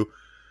 Shane Lemieux,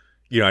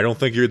 I don't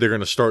think they're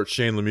going to start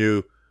Shane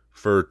Lemieux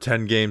for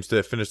 10 games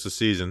to finish the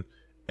season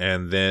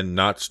and then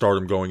not start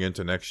him going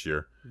into next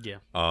year. Yeah.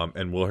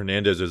 And Will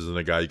Hernandez isn't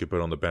a guy you could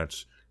put on the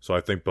bench. So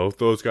I think both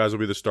those guys will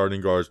be the starting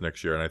guards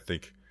next year, and I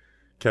think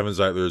Kevin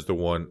Zeitler is the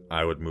one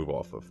I would move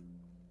off of.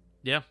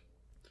 Yeah.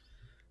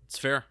 It's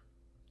fair.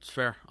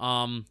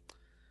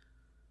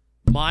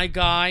 My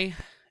guy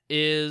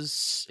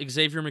is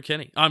Xavier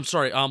McKinney. I'm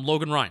sorry,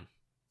 Logan Ryan.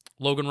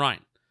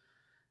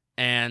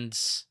 And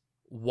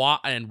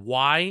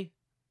why?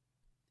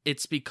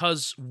 It's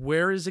because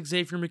where is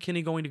Xavier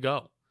McKinney going to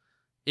go?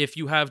 If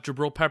you have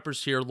Jabril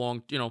Peppers here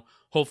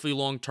hopefully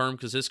long term,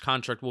 because his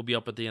contract will be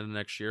up at the end of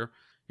next year.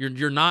 You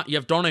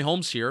have Darnay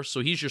Holmes here, so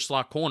he's your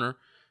slot corner.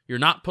 You're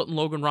not putting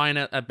Logan Ryan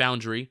at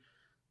boundary.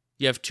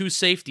 You have two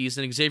safeties,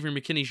 and Xavier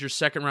McKinney's your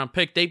second-round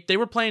pick. They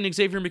were playing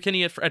Xavier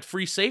McKinney at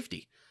free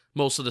safety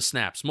most of the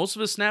snaps. Most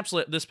of his snaps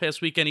this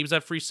past weekend, he was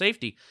at free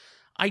safety.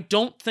 I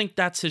don't think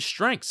that's his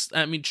strengths.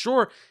 I mean,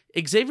 sure,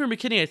 Xavier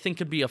McKinney, I think,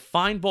 could be a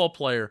fine ball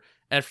player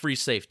at free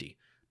safety.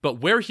 But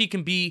where he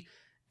can be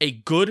a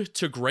good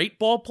to great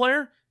ball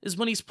player is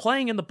when he's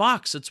playing in the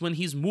box. It's when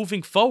he's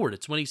moving forward.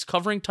 It's when he's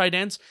covering tight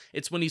ends.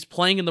 It's when he's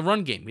playing in the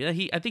run game. Yeah,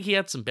 I think he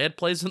had some bad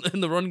plays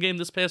in the run game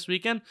this past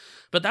weekend,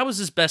 but that was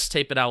his best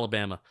tape at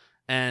Alabama.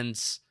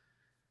 And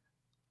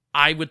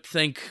I would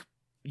think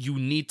you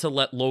need to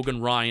let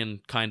Logan Ryan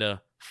kind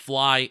of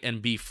fly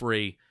and be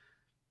free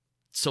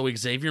so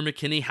Xavier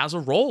McKinney has a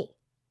role.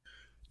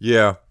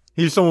 Yeah.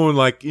 He's someone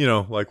like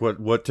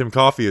what Tim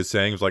Coffey is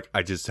saying is like,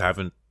 I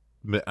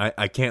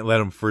can't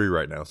let him free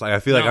right now. It's like, I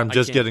feel like I'm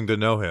just getting to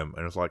know him,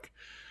 and it's like,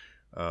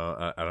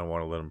 I don't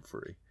want to let him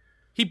free.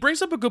 He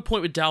brings up a good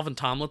point with Dalvin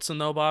Tomlinson,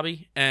 though,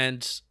 Bobby,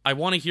 and I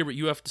want to hear what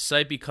you have to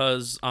say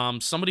because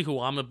somebody who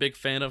I'm a big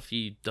fan of,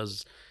 he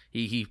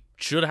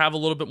should have a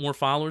little bit more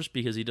followers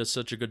because he does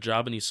such a good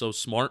job and he's so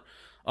smart.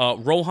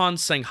 Rohan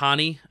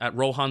Sanghani at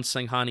Rohan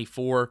Sanghani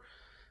 4,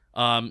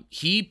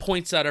 he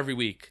points out every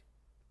week,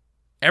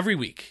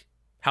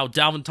 how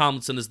Dalvin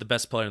Tomlinson is the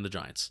best player in the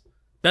Giants.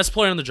 Best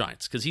player in the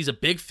Giants, because he's a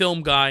big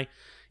film guy.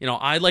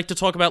 I like to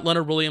talk about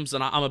Leonard Williams,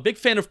 and I'm a big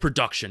fan of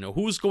production.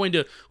 Who's going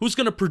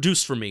to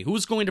produce for me?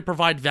 Who's going to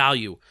provide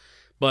value?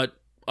 But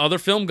other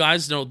film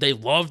guys, they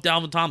love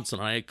Dalvin Tomlinson.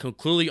 I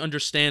clearly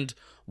understand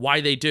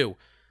why they do.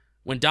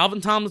 When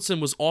Dalvin Tomlinson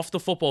was off the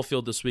football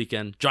field this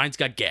weekend, Giants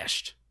got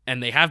gashed,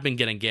 and they have been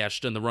getting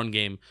gashed in the run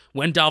game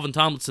when Dalvin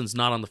Tomlinson's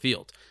not on the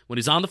field. When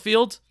he's on the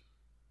field,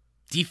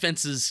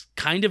 defense is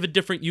kind of a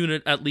different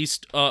unit, at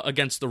least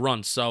against the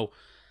run. So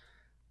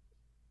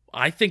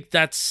I think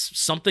that's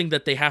something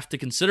that they have to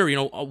consider.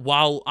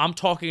 While I'm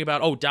talking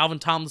about,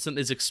 Dalvin Tomlinson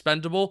is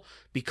expendable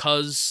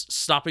because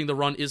stopping the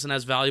run isn't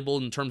as valuable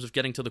in terms of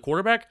getting to the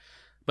quarterback,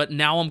 but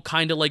now I'm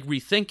kind of like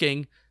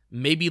rethinking,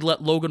 maybe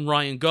let Logan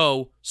Ryan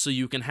go so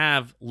you can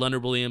have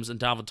Leonard Williams and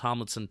Dalvin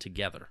Tomlinson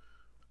together.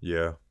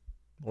 Yeah.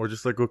 Or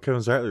just like with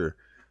Kevin Zeitler.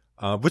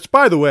 Which,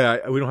 by the way,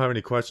 we don't have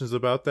any questions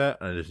about that.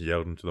 I just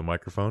yelled into the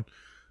microphone.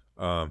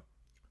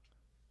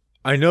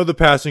 I know the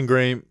passing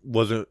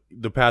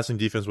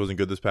defense wasn't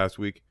good this past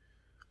week.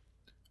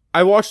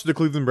 I watched the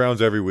Cleveland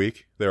Browns every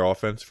week, their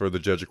offense, for the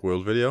Jedrick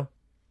Wills video.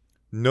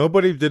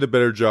 Nobody did a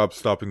better job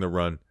stopping the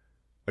run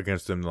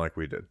against them like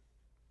we did.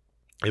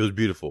 It was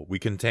beautiful. We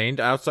contained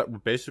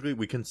outside. Basically,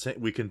 we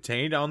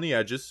contained on the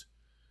edges,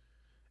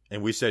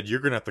 and we said,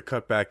 you're going to have to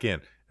cut back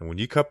in. And when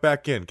you cut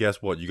back in,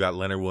 guess what? You got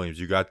Leonard Williams,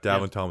 you got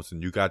Dalvin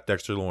Thompson, you got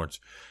Dexter Lawrence,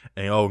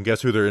 and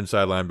guess who their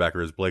inside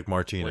linebacker is? Blake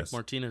Martinez.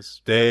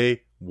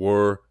 They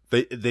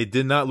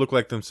did not look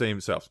like them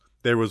same selves.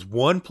 There was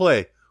one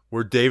play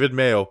where David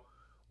Mayo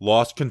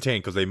lost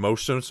contain because they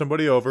motioned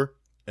somebody over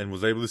and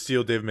was able to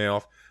seal David Mayo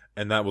off,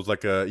 and that was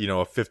like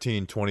a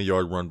 15,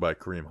 20-yard run by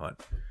Kareem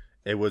Hunt.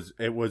 It was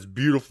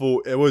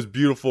beautiful. It was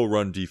beautiful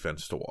run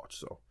defense to watch.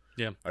 So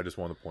yeah, I just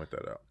want to point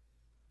that out.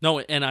 No,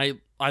 and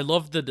I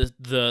love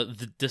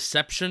the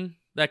deception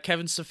that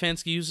Kevin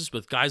Stefanski uses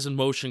with guys in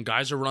motion.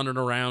 Guys are running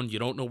around. You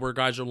don't know where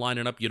guys are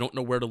lining up. You don't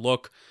know where to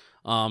look.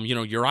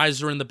 Your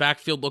eyes are in the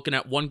backfield looking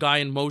at one guy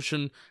in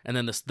motion, and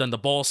then the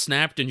ball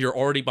snapped, and you're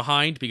already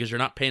behind because you're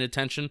not paying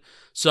attention.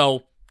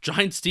 So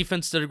Giants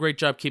defense did a great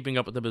job keeping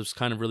up with them. It was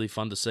kind of really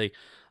fun to see.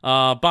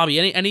 Bobby,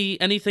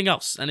 anything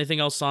else?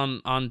 Anything else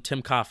on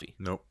Tim Coffey?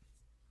 Nope.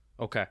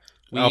 Okay.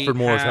 Alfred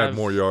Morris had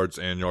more yards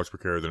and yards per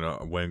carry than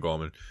Wayne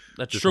Gallman.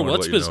 That's just true.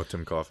 Let's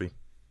Tim Coffey.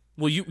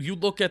 Well, you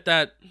look at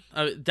that.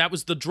 That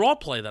was the draw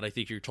play that I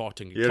think you're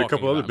talking. He had a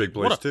couple other big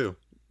plays too.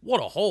 What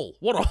a hole!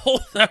 What a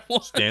hole that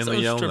was.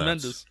 Stanley that was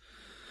tremendous.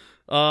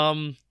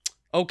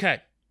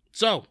 Okay,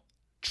 so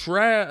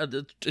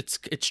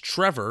it's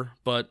Trevor,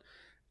 but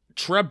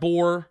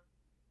Trebor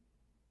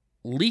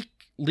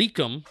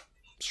Leakum,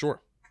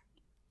 sure.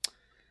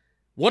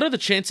 What are the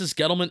chances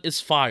Gettleman is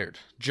fired?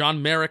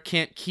 John Mara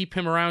can't keep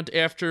him around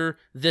after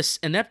this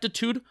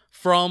ineptitude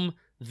from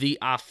the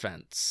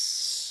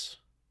offense.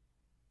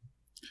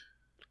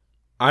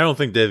 I don't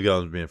think Dave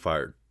Gettleman's being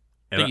fired.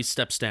 I think he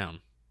steps down.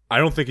 I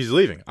don't think he's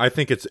leaving. I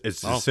think it's as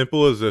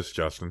simple as this,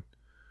 Justin.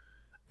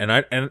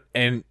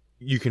 And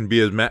you can be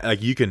as mad,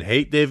 like you can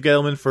hate Dave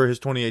Gettleman for his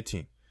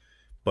 2018,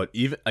 but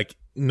even like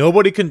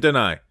nobody can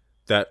deny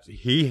that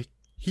he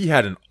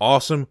had an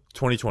awesome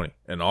 2020,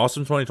 hit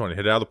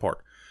it out of the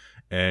park.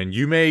 And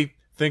you may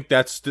think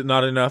that's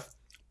not enough,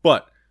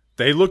 but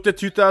they looked at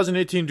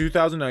 2018,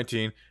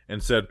 2019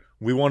 and said,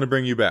 "We want to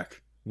bring you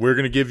back. We're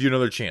going to give you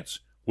another chance."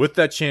 With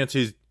that chance,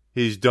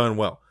 he's done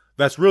well.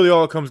 That's really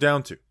all it comes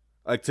down to.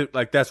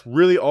 That's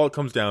really all it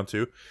comes down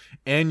to.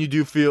 And you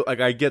do feel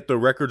like, I get the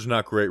record's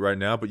not great right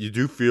now, but you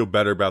do feel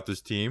better about this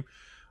team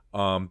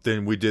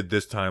than we did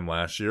this time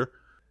last year.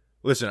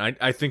 Listen,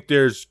 I think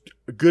there's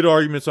good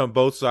arguments on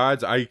both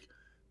sides.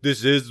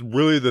 This is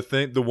really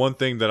the one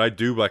thing that I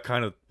do, like,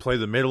 kind of play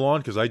the middle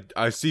on, because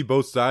I see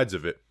both sides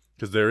of it.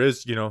 Because there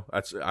is,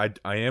 I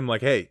am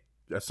like, hey,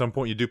 at some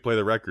point you do play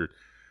the record,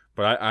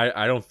 but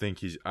I don't think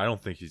he's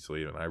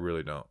leaving. I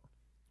really don't.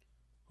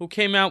 Who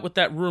came out with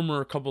that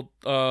rumor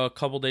a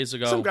couple days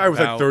ago? Some guy with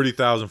like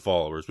 30,000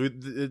 followers.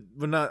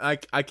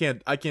 I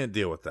can't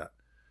deal with that.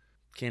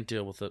 Can't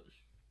deal with it.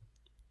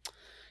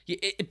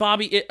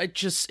 Bobby,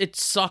 it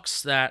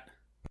sucks that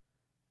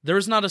there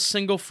is not a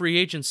single free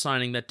agent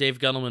signing that Dave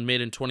Gettleman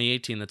made in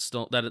 2018 that's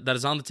still that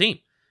is on the team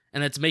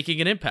and that's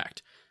making an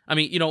impact. I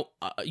mean,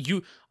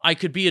 I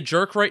could be a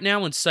jerk right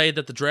now and say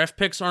that the draft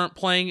picks aren't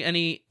playing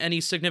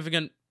any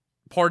significant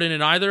part in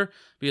it either,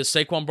 because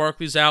Saquon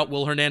Barkley's out,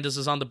 Will Hernandez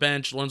is on the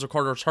bench, Lorenzo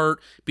Carter's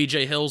hurt,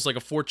 BJ Hill's like a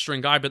fourth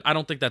string guy, but I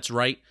don't think that's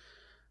right.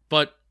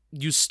 But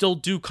you still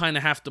do kind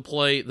of have to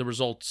play the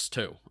results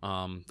too,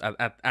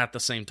 at the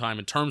same time,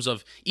 in terms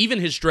of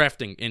even his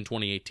drafting in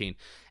 2018.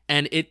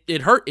 And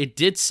it hurt. It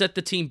did set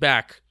the team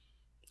back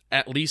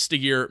at least a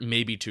year,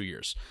 maybe 2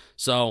 years.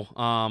 So,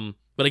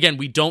 but again,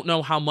 we don't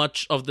know how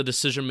much of the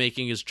decision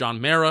making is John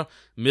Mara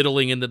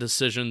middling in the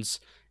decisions,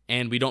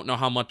 and we don't know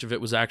how much of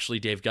it was actually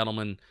Dave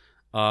Gettleman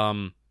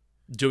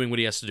doing what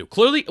he has to do.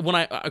 Clearly,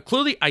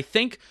 I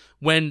think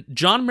when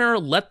John Mara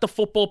let the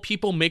football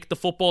people make the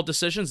football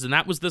decisions, and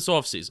that was this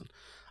offseason.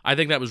 I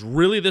think that was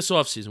really this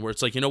offseason, where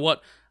it's like, you know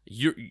what?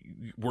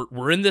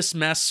 We're in this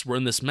mess. We're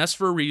in this mess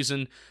for a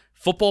reason.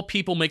 Football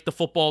people make the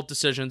football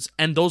decisions,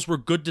 and those were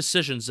good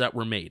decisions that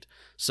were made.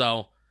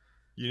 So,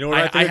 you know what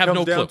I think it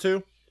comes down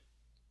to?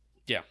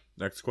 Yeah.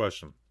 Next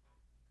question.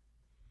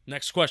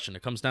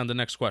 It comes down to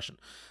next question.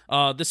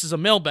 This is a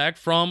mailbag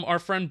from our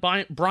friend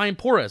Brian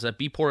Porras at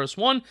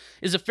BPorras1.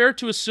 Is it fair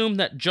to assume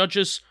that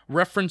Judge's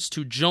reference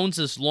to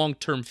Jones's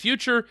long-term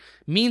future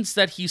means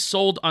that he's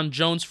sold on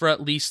Jones for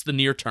at least the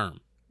near term?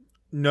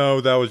 No,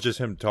 that was just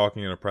him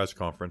talking in a press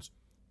conference.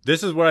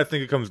 This is what I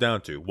think it comes down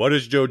to. What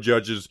is Joe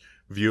Judge's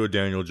view of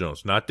Daniel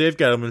Jones? Not Dave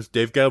Gettleman's.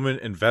 Dave Gettleman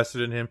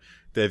invested in him.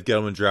 Dave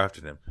Gettleman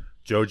drafted him.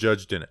 Joe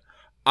Judge didn't.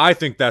 I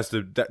think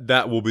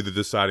that will be the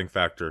deciding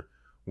factor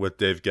with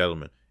Dave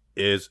Gettleman.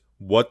 Is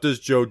what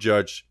does Joe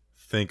Judge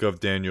think of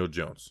Daniel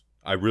Jones?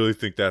 I really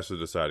think that's the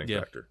deciding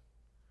factor.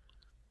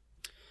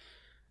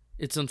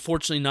 It's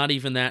unfortunately not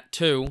even that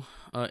too.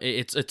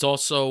 It's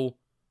also,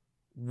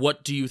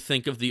 what do you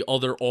think of the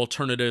other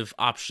alternative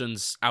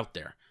options out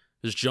there?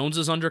 Because Jones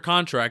is under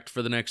contract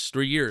for the next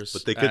 3 years,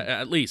 but they could,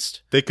 at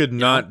least. They could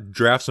not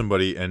draft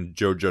somebody and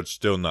Joe Judge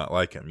still not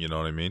like him. You know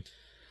what I mean?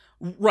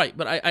 Right,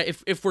 but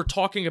if we're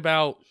talking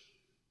about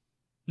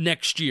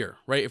next year,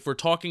 right? If we're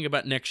talking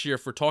about next year,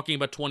 if we're talking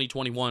about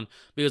 2021,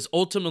 because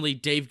ultimately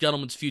Dave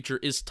Gettleman's future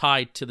is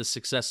tied to the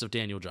success of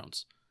Daniel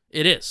Jones.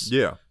 It is.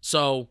 Yeah.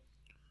 So,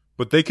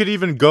 But they could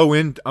even go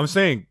in. I'm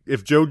saying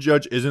if Joe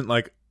Judge isn't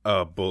like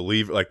a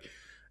believer, like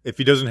if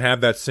he doesn't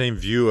have that same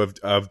view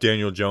of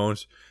Daniel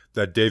Jones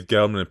that Dave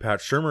Gettleman and Pat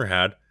Shurmur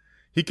had,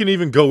 he can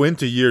even go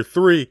into year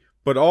 3,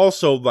 but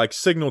also like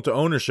signal to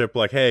ownership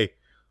like, hey,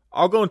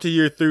 I'll go into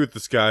year 3 with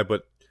this guy,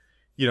 but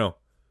you know,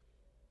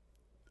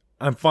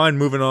 I'm fine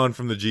moving on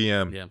from the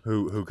GM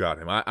who got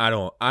him. I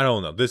don't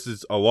know. This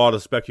is a lot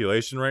of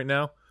speculation right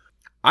now.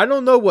 I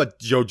don't know what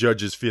Joe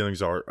Judge's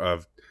feelings are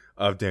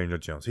of Daniel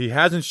Jones. He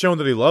hasn't shown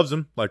that he loves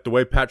him like the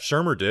way Pat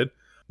Shurmur did.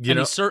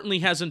 He certainly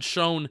hasn't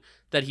shown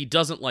that he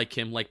doesn't like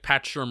him like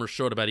Pat Shurmur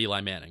showed about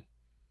Eli Manning.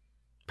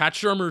 Pat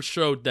Shurmur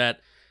showed that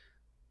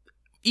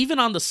even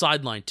on the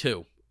sideline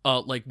too.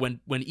 Like when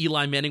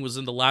Eli Manning was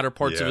in the latter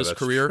parts of his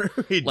career,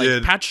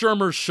 did. Pat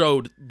Shurmur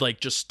showed like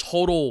just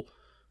total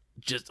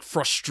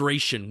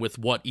frustration with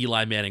what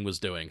Eli Manning was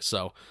doing.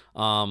 So,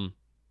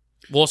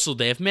 also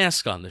they have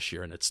masks on this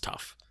year and it's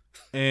tough.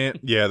 And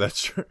yeah,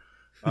 that's true.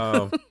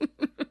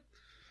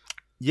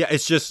 Yeah,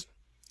 it's just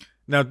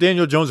now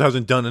Daniel Jones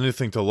hasn't done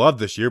anything to love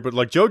this year, but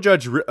like Joe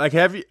Judge, like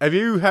have you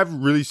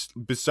really,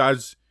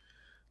 besides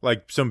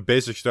like some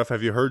basic stuff,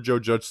 have you heard Joe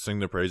Judge sing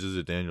the praises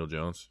of Daniel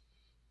Jones?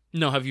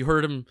 No, have you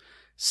heard him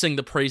sing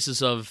the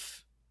praises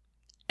of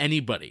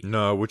anybody?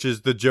 No, which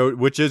is the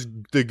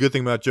good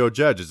thing about Joe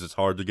Judge is it's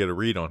hard to get a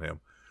read on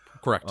him.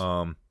 Correct.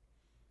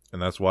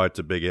 And that's why it's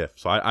a big if.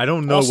 So I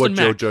don't know Austin what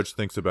Mack. Joe Judge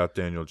thinks about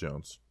Daniel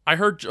Jones. I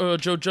heard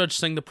Joe Judge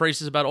sing the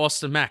praises about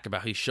Austin Mack,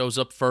 about he shows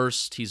up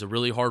first, he's a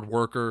really hard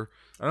worker.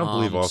 I don't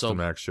believe Austin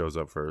Mack shows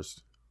up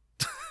first.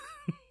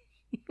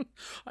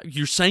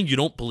 You're saying you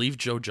don't believe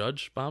Joe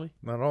Judge, Bobby?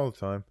 Not all the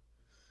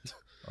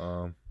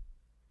time.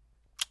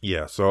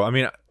 Yeah, so I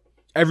mean,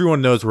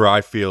 everyone knows where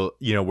I feel,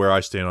 where I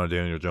stand on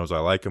Daniel Jones. I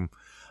like him.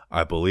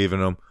 I believe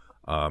in him.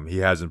 He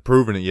hasn't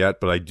proven it yet,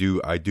 but I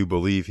do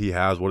believe he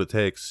has what it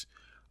takes.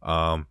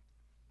 And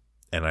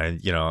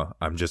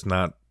I'm just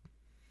not.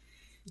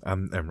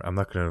 I'm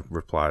not going to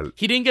reply.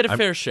 He didn't get a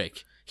fair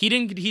shake. He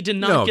did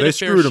not No, get they a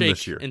fair screwed him shake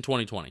this year. in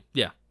 2020.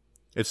 Yeah.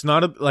 It's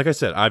not like I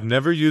said, I've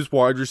never used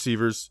wide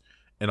receivers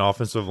and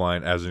offensive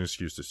line as an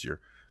excuse this year.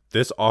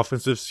 This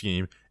offensive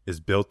scheme is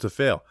built to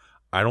fail.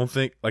 I don't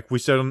think, like we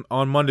said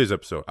on Monday's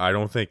episode, I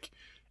don't think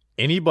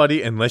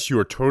anybody, unless you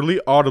are totally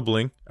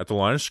audibling at the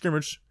line of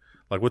scrimmage,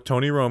 like with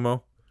Tony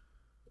Romo,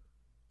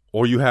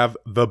 or you have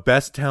the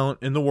best talent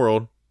in the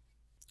world,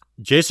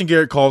 Jason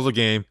Garrett calls a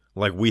game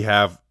like we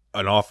have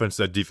an offense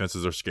that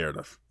defenses are scared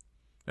of,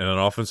 and an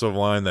offensive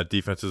line that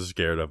defenses are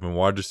scared of, and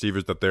wide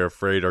receivers that they're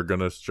afraid are going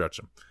to stretch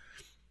them.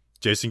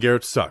 Jason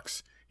Garrett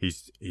sucks.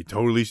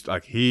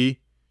 He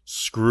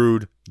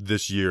screwed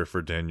this year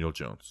for Daniel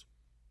Jones.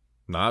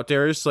 Not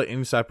Darius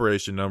Slayton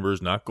separation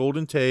numbers, not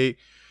Golden Tate,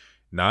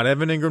 not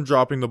Evan Ingram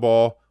dropping the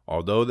ball,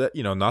 although that,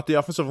 not the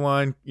offensive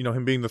line,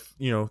 him being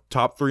the,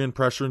 top 3 in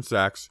pressure and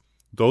sacks.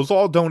 Those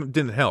all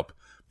didn't help,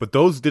 but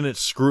those didn't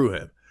screw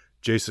him.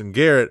 Jason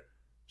Garrett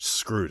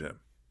screwed him.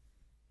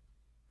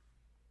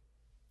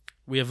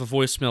 We have a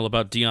voicemail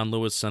about Dion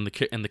Lewis and the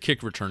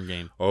kick return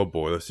game. Oh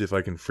boy, let's see if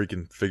I can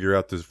freaking figure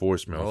out this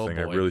voicemail thing.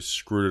 Boy. I really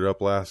screwed it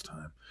up last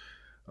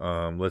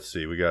time. Let's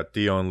see. We got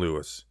Dion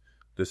Lewis.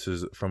 This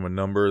is from a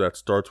number that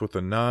starts with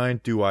a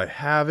 9. Do I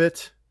have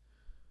it?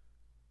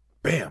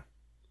 Bam.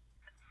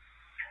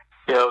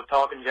 Yo,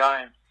 Talking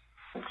Giants.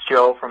 It's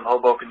Joe from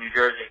Hoboken, New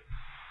Jersey.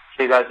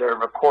 So you guys are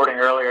recording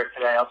earlier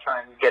today. I'll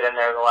try and get in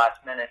there at the last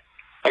minute.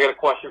 I got a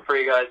question for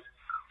you guys.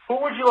 Who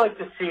would you like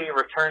to see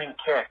returning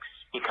kicks?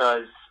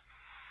 Because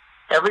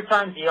every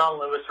time Dion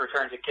Lewis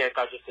returns a kick,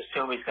 I just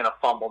assume he's going to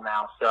fumble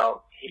now.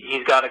 So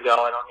he's got to go.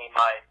 I don't need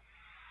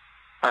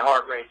my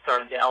heart rate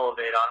starting to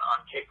elevate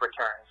on kick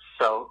returns.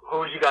 So who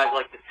would you guys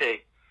like to see?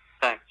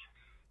 Thanks.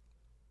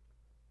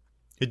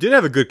 He did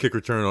have a good kick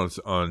return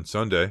on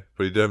Sunday,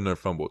 but he did have another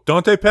fumble.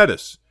 Dante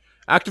Pettis.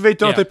 Activate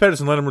Dante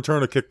Pettis and let him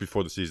return a kick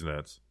before the season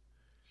ends.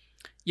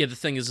 Yeah, the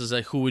thing is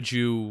that who would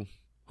you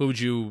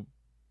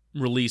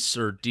release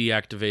or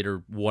deactivate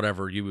or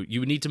whatever? You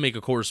would need to make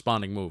a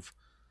corresponding move.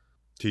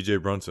 T.J.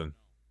 Brunson.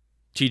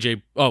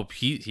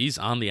 He's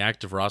on the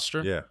active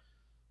roster? Yeah.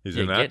 He's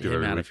Yeah, inactive get him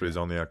every out week, of but he's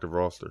here. on the active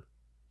roster.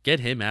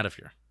 Get him out of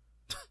here.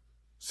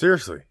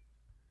 Seriously.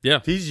 Yeah.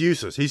 He's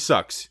useless. He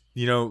sucks.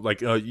 You've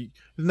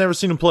never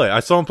seen him play. I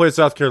saw him play at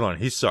South Carolina.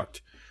 He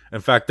sucked. In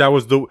fact,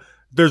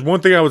 there's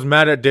one thing I was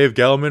mad at Dave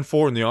Gettleman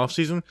for in the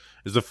offseason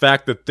is the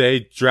fact that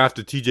they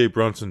drafted T.J.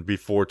 Brunson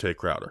before Tay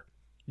Crowder.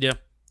 Yeah.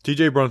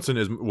 T.J.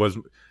 Brunson was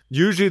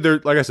usually there.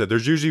 Like I said,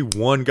 there's usually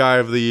one guy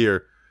of the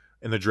year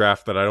in the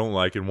draft that I don't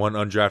like and one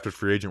undrafted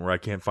free agent where I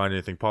can't find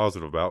anything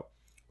positive about.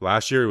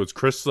 Last year it was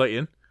Chris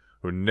Slayton,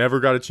 who never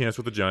got a chance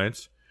with the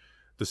Giants,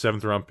 the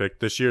 7th round pick.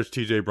 This year it's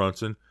T.J.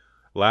 Brunson.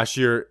 Last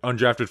year,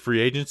 undrafted free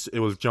agents, it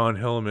was John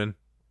Hillman.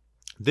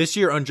 This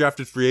year,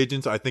 undrafted free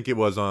agents, I think it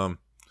was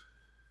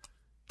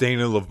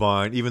Dana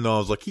Levine, even though I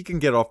was like, he can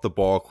get off the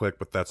ball quick,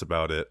 but that's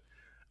about it.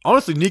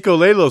 Honestly, Nico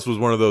Lalos was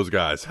one of those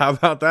guys. How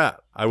about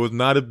that? I was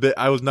not a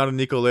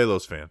Nico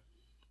Lalos fan.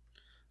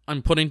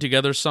 I'm putting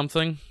together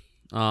something.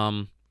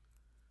 Who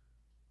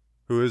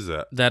is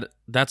that?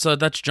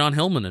 That's John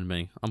Hillman and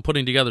me. I'm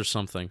putting together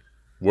something.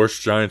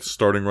 Worst Giants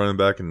starting running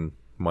back in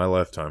my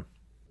lifetime.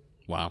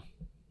 Wow.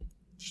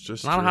 It's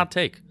just not true. a hot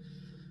take.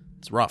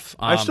 It's rough.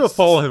 I still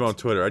follow him on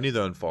Twitter. I need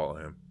to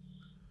unfollow him.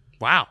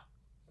 Wow.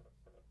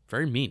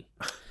 Very mean.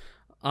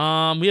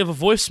 We have a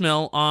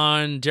voicemail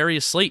on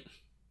Darius Slayton.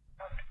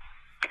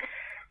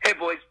 Hey,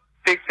 boys.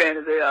 Big fan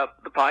of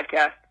the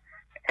podcast.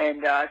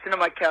 And sitting on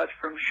my couch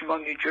from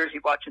Chemung, New Jersey,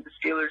 watching the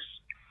Steelers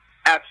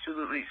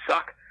absolutely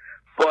suck.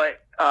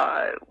 But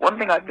one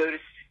thing I've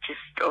noticed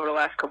just over the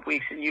last couple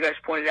weeks, and you guys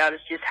pointed out, is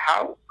just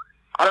how,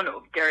 I don't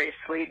know if Darius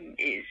Slayton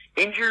is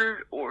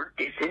injured or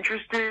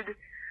disinterested,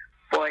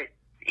 but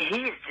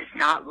he has just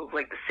not looked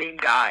like the same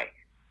guy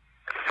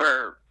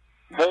for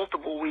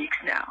multiple weeks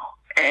now.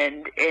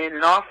 And in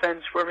an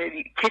offense where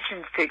maybe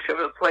Kitchens takes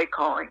over the play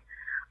calling,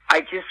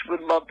 I just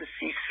would love to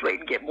see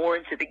Slayton get more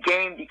into the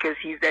game because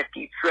he's that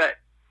deep threat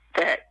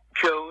that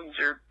Jones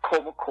or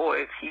Colt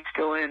McCoy, if he's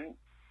still in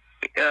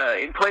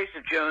place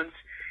of Jones,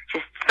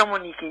 just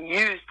someone you can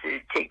use to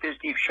take those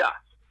deep shots.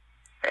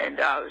 And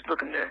I was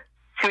looking to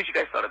see what you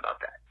guys thought about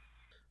that.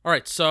 All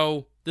right,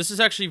 so this is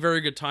actually very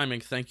good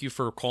timing. Thank you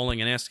for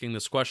calling and asking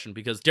this question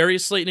because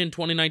Darius Slayton in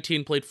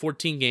 2019 played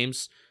 14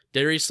 games.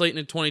 Darius Slayton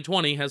in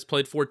 2020 has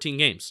played 14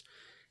 games.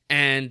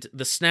 And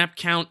the snap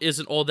count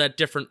isn't all that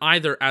different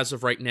either as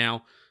of right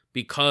now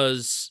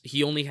because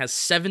he only has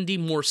 70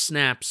 more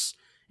snaps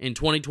in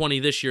 2020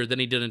 this year than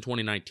he did in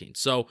 2019.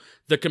 So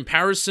the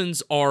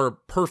comparisons are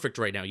perfect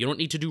right now. You don't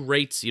need to do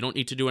rates. You don't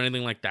need to do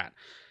anything like that.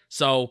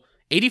 So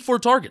 84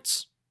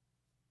 targets.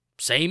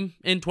 Same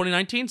in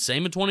 2019,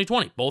 same in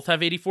 2020. Both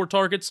have 84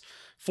 targets,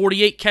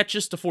 48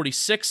 catches to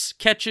 46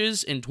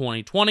 catches in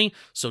 2020,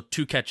 so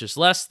 2 catches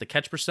less. The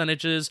catch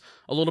percentage is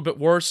a little bit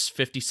worse,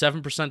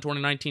 57%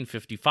 2019,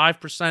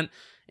 55%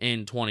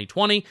 in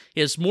 2020. He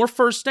has more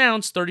first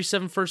downs,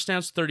 37 first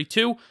downs,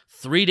 32,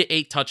 3 to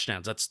 8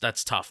 touchdowns.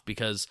 That's tough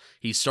because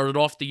he started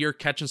off the year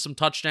catching some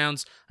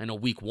touchdowns. I know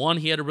week 1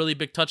 he had a really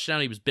big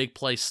touchdown. He was big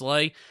play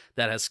Slay.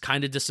 That has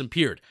kind of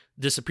disappeared.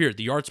 The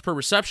yards per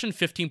reception,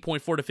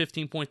 15.4 to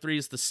 15.3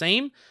 is the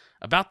same,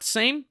 about the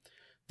same.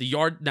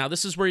 Now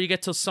this is where you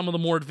get to some of the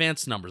more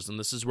advanced numbers, and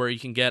this is where you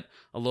can get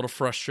a little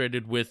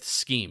frustrated with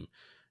scheme.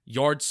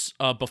 Yards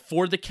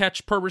before the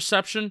catch per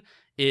reception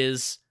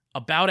is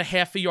about a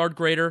half a yard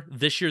greater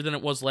this year than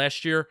it was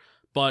last year,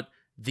 but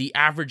the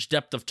average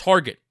depth of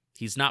target,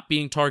 he's not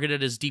being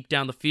targeted as deep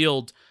down the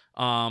field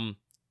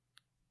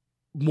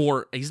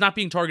he's not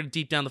being targeted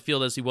deep down the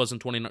field as he was in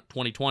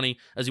 2020,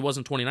 as he was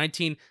in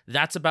 2019.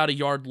 That's about a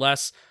yard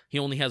less. He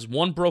only has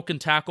 1 broken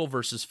tackle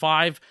versus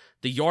 5.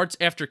 The yards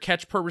after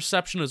catch per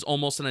reception is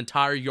almost an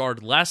entire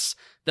yard less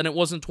than it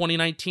was in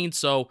 2019.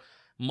 So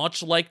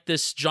much like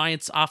this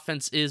Giants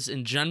offense is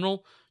in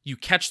general, you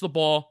catch the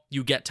ball,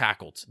 you get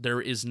tackled.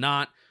 There is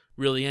not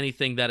really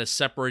anything that is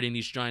separating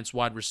these Giants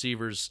wide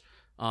receivers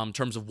in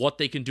terms of what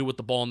they can do with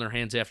the ball in their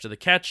hands after the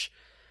catch.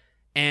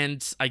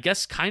 And I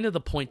guess kind of the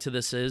point to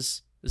this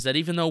is that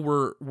even though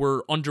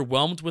we're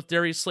underwhelmed with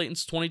Darius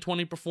Slayton's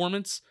 2020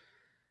 performance,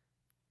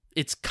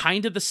 it's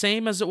kind of the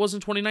same as it was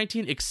in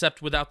 2019,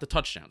 except without the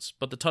touchdowns.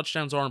 But the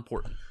touchdowns are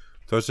important.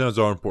 Touchdowns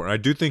are important. I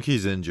do think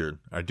he's injured.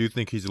 I do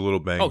think he's a little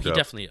banged up. Oh, he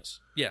definitely is.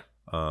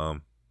 Yeah.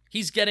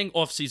 He's getting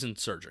off-season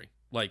surgery.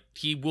 Like,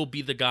 he will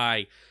be the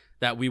guy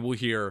that we will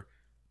hear,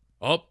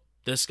 oh,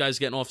 this guy's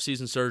getting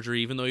off-season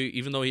surgery, even though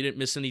he didn't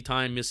miss any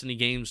time, miss any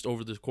games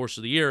over the course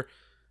of the year.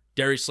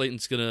 Darius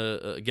Slayton's going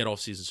to get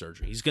off-season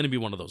surgery. He's going to be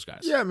one of those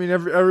guys. Yeah, I mean,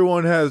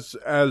 everyone has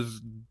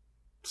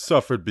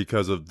suffered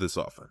because of this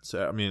offense.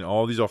 I mean,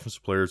 all these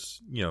offensive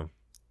players,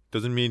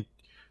 doesn't mean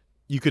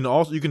you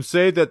can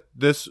say that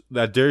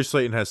Darius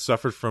Slayton has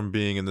suffered from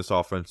being in this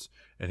offense,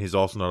 and he's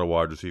also not a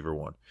wide receiver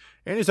 1.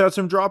 And he's had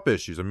some drop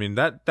issues. I mean,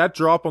 that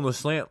drop on the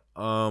slant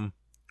on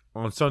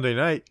Sunday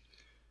night,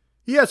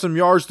 he had some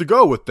yards to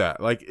go with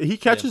that. Like, he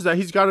catches that,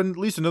 he's got at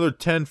least another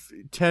 10.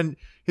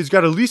 He's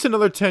got at least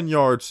another 10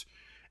 yards.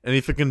 And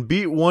if it can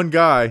beat one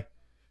guy,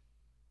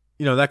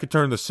 that could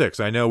turn to 6.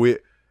 I know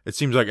it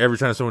seems like every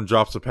time someone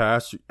drops a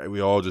pass,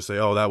 we all just say,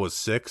 "Oh, that was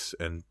 6,"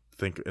 and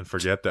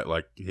forget that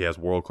like he has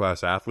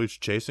world-class athletes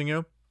chasing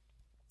him.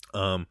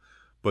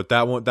 But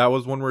that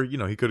was one where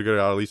he could have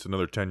got at least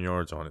another 10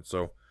 yards on it.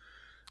 So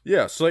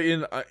yeah,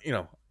 Slayton,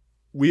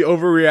 we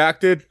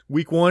overreacted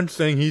week 1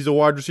 saying he's a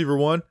wide receiver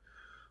 1,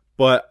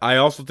 but I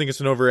also think it's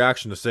an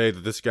overreaction to say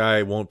that this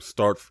guy won't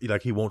start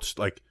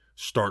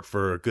start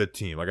for a good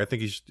team. Like, I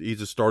think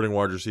he's a starting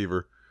wide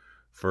receiver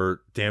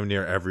for damn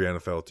near every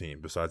NFL team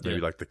besides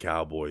maybe like the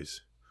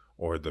Cowboys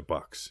or the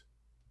Bucks.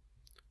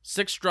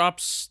 6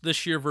 drops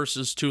this year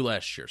versus 2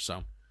 last year.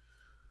 So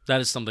that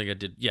is something I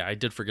did. Yeah, I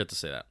did forget to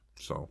say that.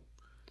 So,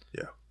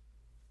 yeah.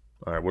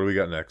 All right, what do we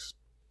got next?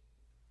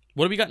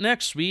 What do we got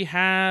next? We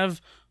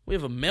have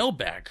a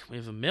mailbag. We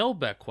have a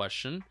mailbag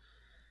question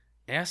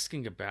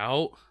asking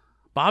about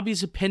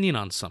Bobby's opinion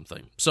on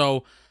something.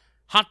 So,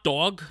 Hot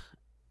Dog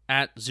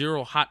at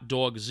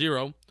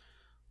 0HotDog0.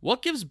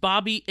 What gives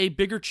Bobby a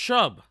bigger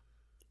chub?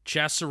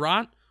 Chaz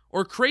Surratt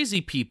or crazy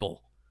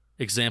people?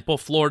 Example,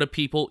 Florida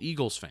people,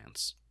 Eagles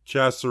fans.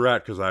 Chaz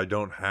Surratt, because I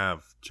don't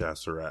have Chaz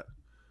Surratt.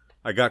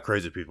 I got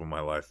crazy people in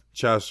my life.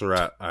 Chaz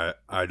Surratt,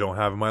 I don't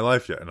have in my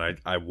life yet, and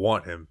I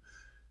want him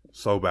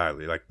so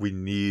badly. Like, we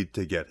need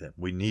to get him.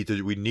 We need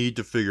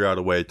to figure out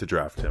a way to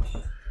draft him.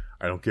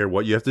 I don't care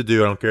what you have to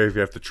do. I don't care if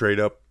you have to trade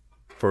up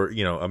for,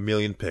 a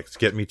million picks.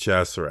 Get me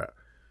Chaz Surratt.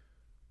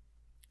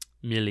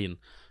 Million.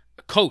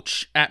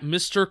 Coach at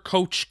Mr.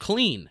 Coach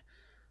Clean.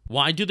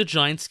 Why do the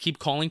Giants keep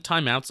calling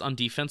timeouts on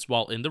defense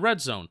while in the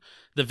red zone?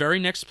 The very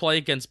next play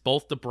against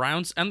both the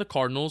Browns and the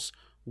Cardinals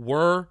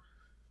were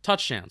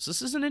touchdowns.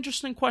 This is an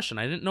interesting question.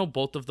 I didn't know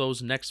both of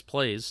those next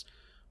plays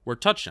were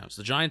touchdowns.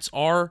 The Giants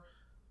are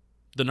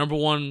the number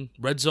one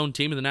red zone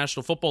team in the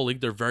National Football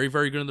League. They're very,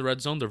 very good in the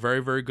red zone. They're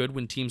very, very good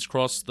when teams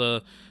cross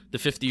the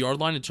 50-yard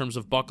line in terms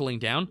of buckling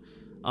down.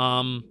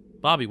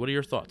 Bobby, what are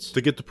your thoughts?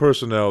 To get the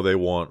personnel they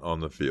want on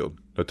the field,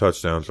 the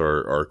touchdowns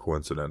are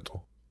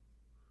coincidental.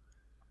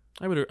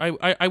 I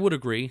would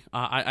agree.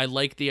 I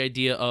like the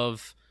idea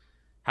of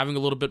having a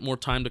little bit more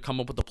time to come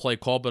up with the play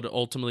call, but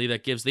ultimately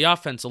that gives the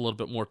offense a little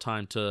bit more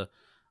time to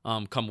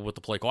come up with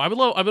the play call. I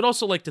would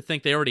also like to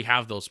think they already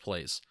have those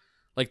plays.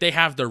 Like, they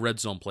have their red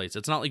zone plays.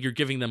 It's not like you're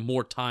giving them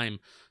more time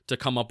to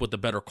come up with a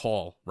better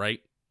call, right?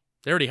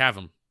 They already have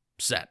them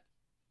set.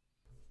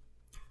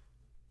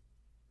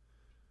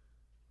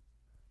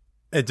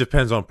 It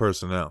depends on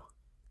personnel.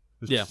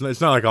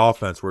 It's not like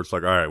offense where it's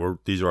like, all right,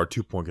 these are our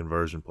 2-point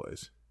conversion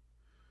plays.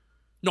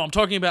 No, I'm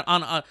talking about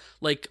on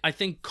I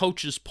think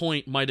Coach's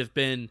point might have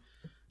been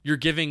you're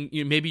giving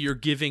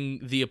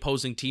the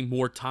opposing team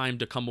more time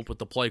to come up with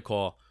the play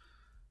call.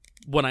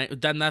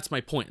 Then that's my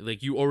point.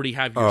 Like, you already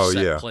have your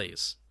set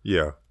plays.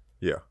 Yeah.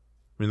 I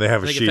mean, they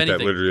have a sheet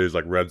that literally is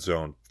like red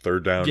zone,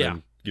 third down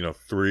and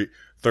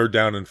third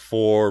down and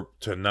 4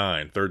 to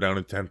 9, third down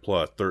and 10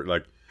 plus,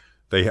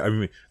 they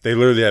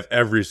literally have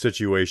every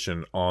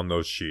situation on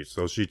those sheets.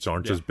 Those sheets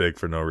aren't just big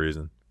for no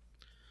reason.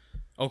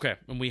 Okay,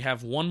 and we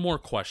have one more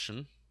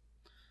question,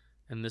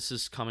 and this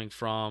is coming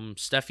from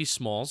Steffi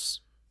Smalls.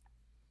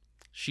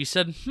 She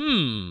said,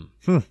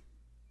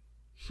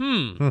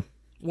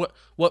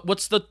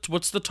 What's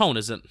the tone?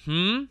 Is it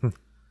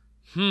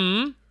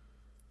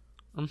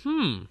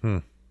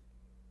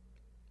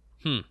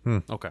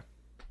Okay.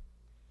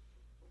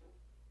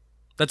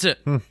 That's it.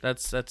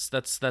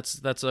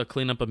 That's a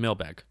cleanup of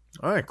mailbag.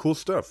 All right, cool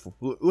stuff.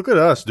 Look at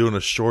us doing a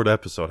short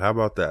episode. How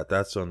about that?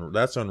 That's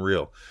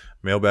unreal.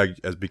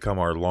 Mailbag has become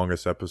our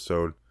longest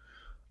episode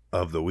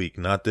of the week.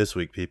 Not this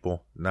week,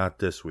 people. Not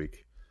this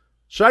week.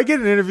 Should I get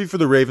an interview for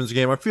the Ravens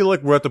game? I feel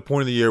like we're at the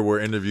point of the year where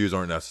interviews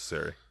aren't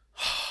necessary.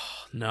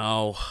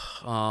 No.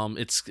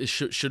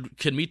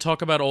 Can we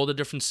talk about all the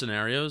different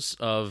scenarios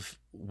of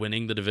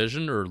winning the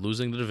division or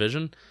losing the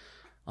division?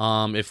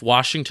 If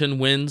Washington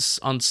wins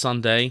on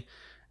Sunday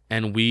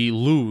and we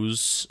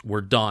lose,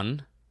 we're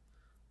done.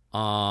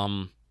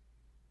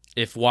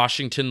 If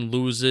Washington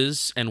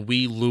loses and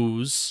we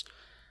lose,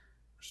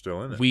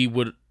 still in it.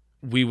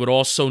 We would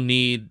also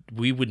need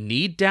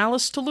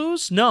Dallas to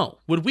lose? No.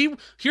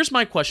 Here's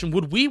my question.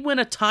 Would we win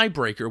a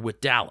tiebreaker with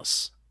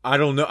Dallas? I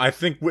don't know. I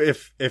think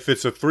if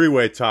it's a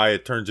 3-way tie,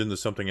 it turns into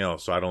something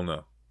else. So I don't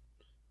know.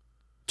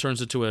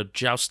 Turns into a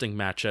jousting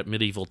match at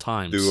medieval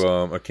times. Do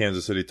a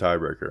Kansas City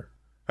tiebreaker.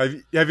 Have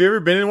you ever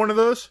been in one of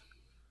those?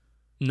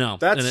 No.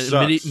 That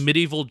sucks.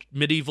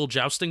 Medieval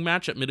jousting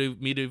match at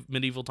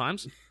medieval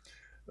times?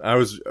 I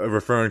was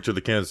referring to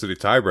the Kansas City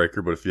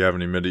tiebreaker, but if you have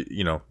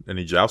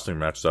any jousting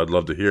matches, I'd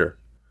love to hear.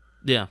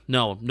 Yeah,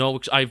 no.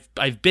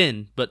 I've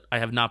been, but I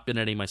have not been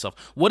any myself.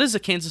 What is a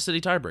Kansas City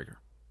tiebreaker?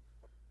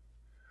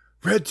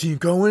 Red team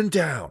going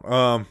down.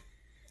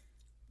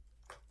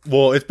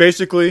 Well, it's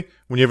basically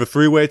when you have a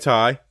 3-way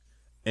tie,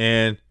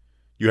 and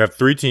you have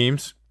 3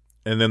 teams,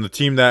 and then the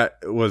team that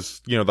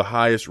was the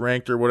highest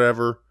ranked or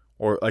whatever,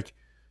 or like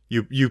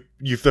you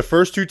the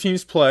first 2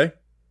 teams play,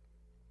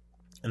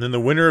 and then the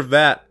winner of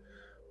that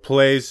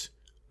plays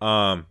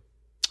the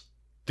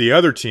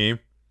other team,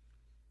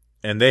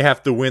 and they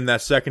have to win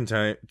that second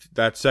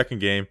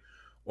game,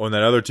 or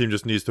that other team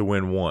just needs to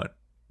win 1.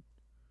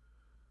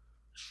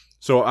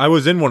 So I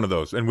was in one of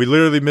those, and we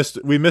literally missed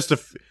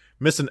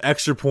an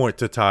extra point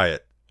to tie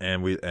it,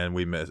 and we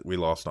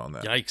lost on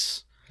that.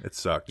 Yikes! It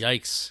sucked.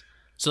 Yikes!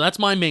 So that's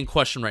my main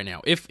question right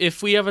now.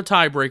 If we have a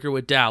tiebreaker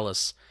with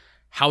Dallas,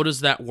 how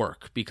does that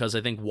work? Because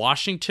I think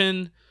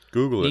Washington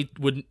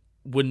would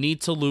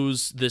need to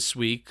lose this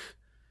week.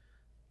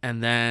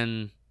 And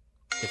then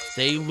if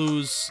they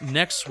lose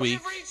next week,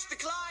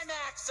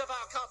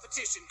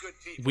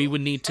 we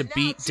would need to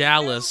beat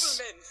Dallas,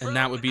 and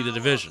that would be the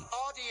division.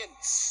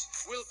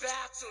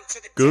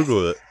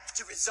 Google it.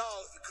 To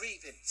resolve the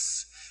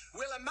grievance.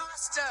 Will a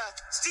master,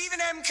 Stephen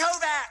M.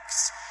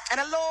 Kovacs, and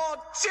a Lord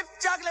Chip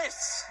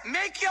Douglas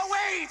make your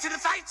way to the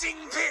fighting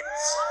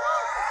pits?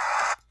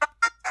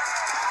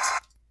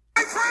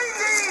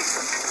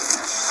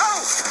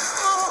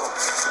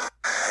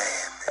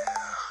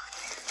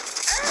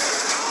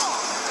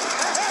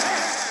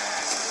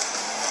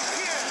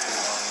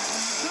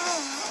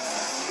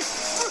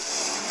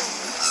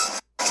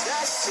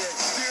 That's it,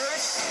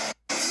 spirit.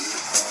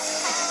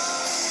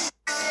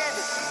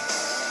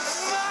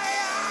 My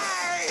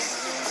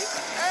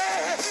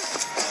eyes!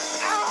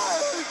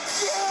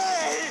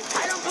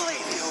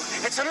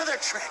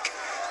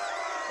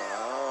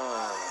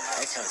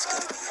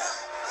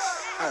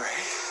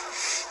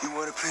 You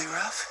want to play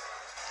rough?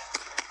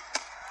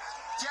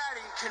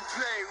 Daddy can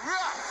play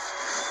rough.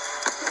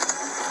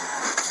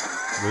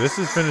 Well, this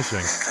is finishing.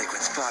 Like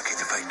when Spock had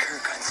to fight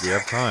Kirk on Star We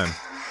have time.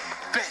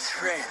 Trek. Best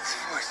friends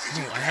forced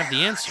to do I have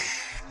the answer.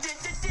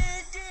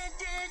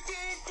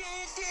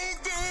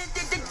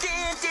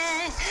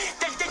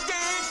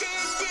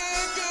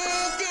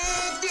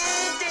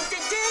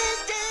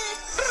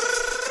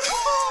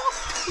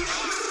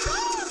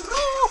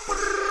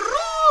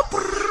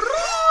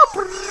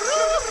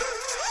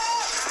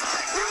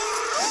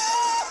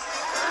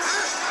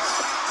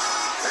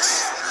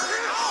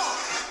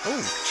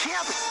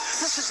 Champ,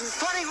 this isn't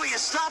funny. Will you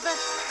stop it?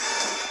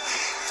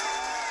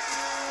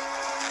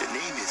 The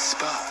name is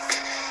Spock.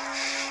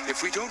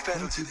 If we don't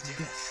battle to the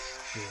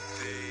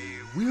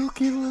death, We'll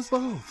kill us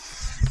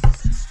both.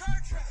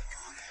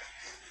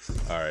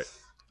 All right.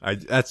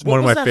 That's What one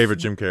of was my that favorite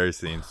Jim Carrey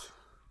scenes.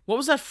 What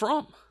was that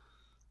from?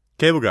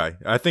 Cable Guy.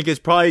 I think it's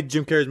probably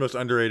Jim Carrey's most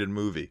underrated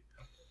movie.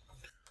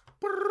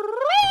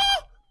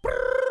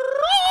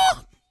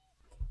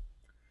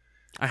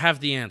 I have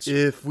the answer.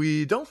 If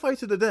we don't fight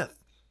to the death,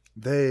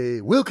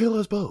 they will kill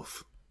us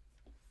both.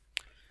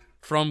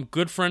 From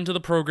good friend to the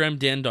program,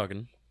 Dan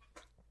Duggan.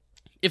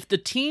 If the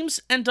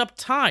teams end up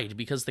tied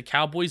because the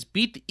Cowboys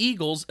beat the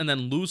Eagles and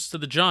then lose to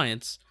the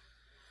Giants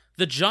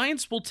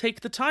will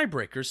take the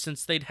tiebreakers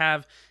since they'd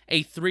have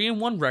a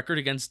 3-1 record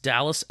against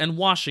Dallas and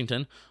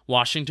Washington.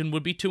 Washington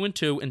would be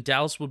 2-2, and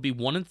Dallas would be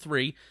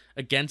 1-3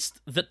 against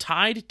the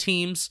tied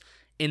teams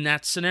in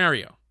that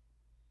scenario.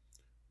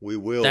 We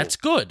will. That's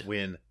good.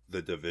 Win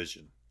the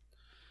division.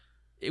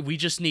 We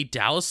just need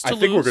Dallas to lose. I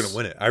think we're going to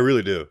win it. I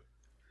really do.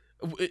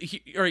 All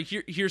right,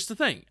 here's the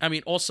thing. I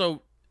mean,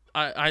 also,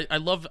 I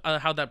love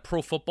how that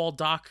Pro Football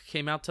doc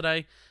came out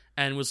today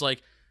and was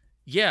like,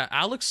 yeah,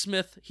 Alex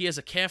Smith, he has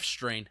a calf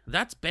strain.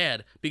 That's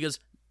bad because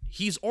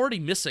he's already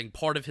missing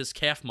part of his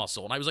calf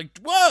muscle. And I was like,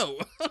 whoa,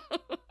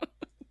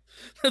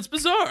 that's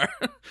bizarre.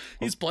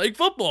 He's playing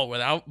football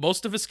without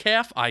most of his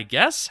calf, I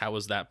guess. How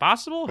is that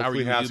possible? How are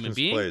you a Haskins human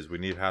being? plays. We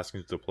need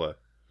Haskins to play.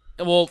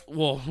 Well,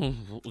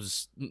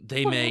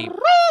 they may.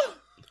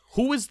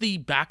 Who is the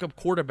backup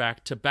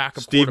quarterback to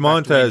backup Steve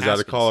quarterback Montez Dwayne out of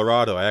Haskins?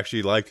 Colorado. I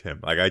actually liked him.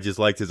 Like, I just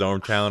liked his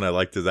arm talent. I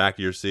liked his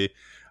accuracy.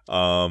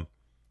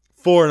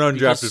 For an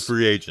undrafted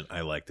free agent,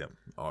 I liked him,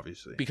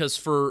 obviously. Because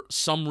for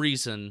some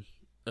reason,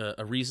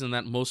 a reason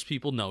that most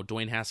people know,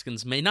 Dwayne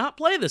Haskins may not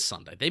play this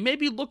Sunday. They may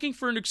be looking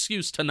for an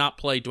excuse to not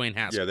play Dwayne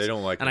Haskins. Yeah, they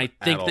don't like and him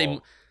I think at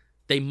all.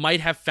 they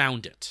might have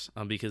found it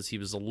because he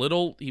was a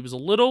little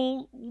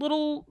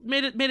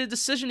made a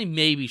decision he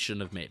maybe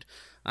shouldn't have made.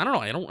 I don't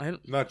know. I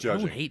don't Not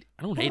judging.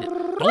 I don't hate it.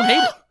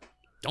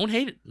 Don't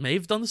hate it. May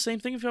have done the same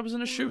thing if I was in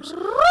his shoes.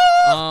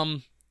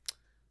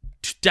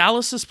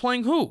 Dallas is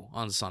playing who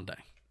on Sunday?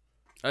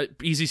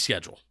 Easy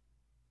schedule.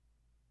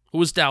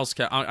 Who is Dallas?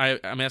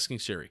 I'm asking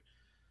Siri.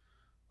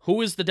 Who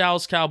is the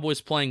Dallas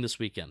Cowboys playing this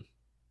weekend?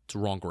 It's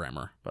wrong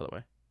grammar, by the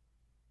way.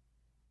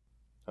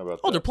 How about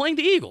Oh, that? they're playing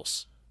the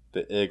Eagles.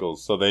 The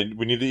Eagles. So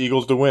we need the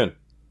Eagles to win.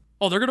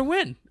 Oh, they're gonna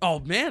win. Oh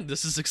man,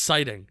 this is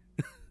exciting.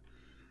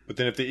 But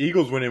then if the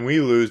Eagles win and we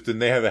lose, then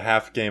they have a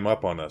half game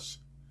up on us.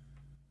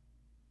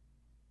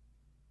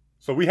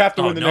 So we have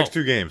to win the next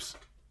two games.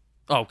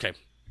 Oh, okay.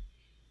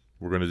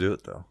 We're going to do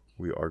it, though.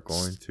 We are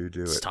going to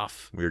do it. It's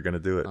tough. We are going to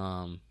do it.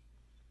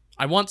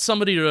 I want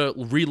somebody to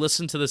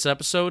re-listen to this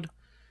episode.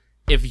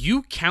 If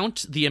you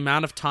count the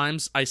amount of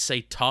times I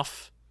say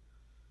tough,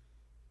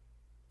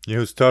 You know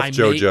who's tough?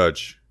 Joe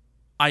Judge.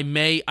 I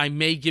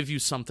may give you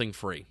something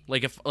free.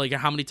 Like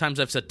how many times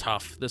I've said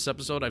tough this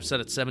episode? I've said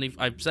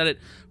it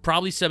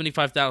probably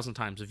 75,000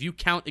 times. If you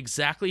count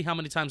exactly how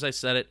many times I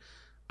said it,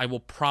 I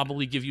will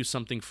probably give you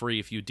something free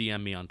if you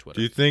DM me on Twitter.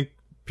 Do you think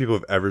people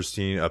have ever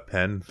seen a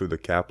pen through the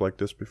cap like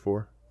this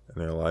before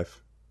in their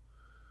life?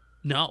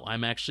 No,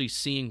 I'm actually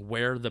seeing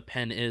where the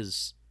pen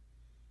is.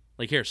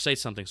 Like, here, say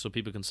something so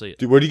people can see it.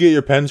 Dude, where do you get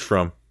your pens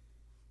from?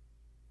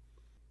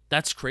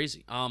 That's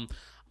crazy.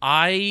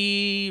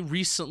 I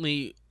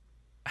recently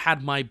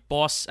had my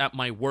boss at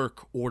my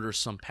work order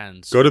some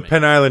pens. Go to for me.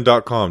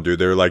 penisland.com, dude.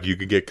 They're like, you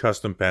can get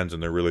custom pens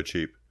and they're really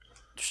cheap.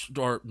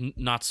 Or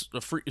not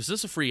a free. Is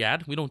this a free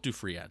ad? We don't do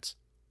free ads.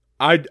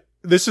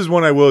 This is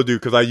one I will do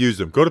because I use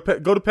them. Go to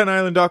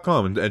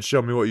penisland.com and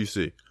show me what you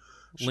see.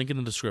 Link in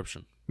the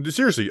description.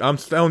 Seriously, I'm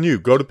telling you,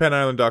 go to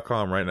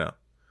penisland.com right now.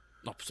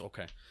 Oh,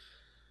 okay.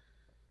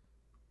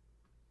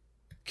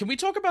 Can we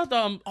talk about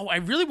the? I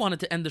really wanted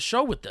to end the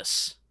show with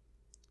this.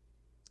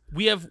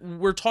 We are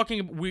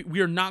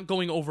not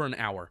going over an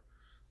hour.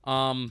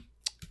 Can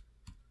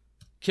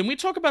we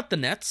talk about the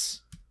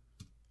Nets?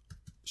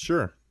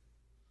 Sure.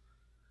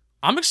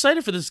 I'm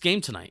excited for this game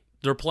tonight.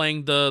 They're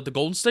playing the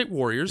Golden State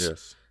Warriors.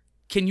 Yes.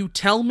 Can you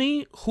tell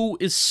me who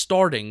is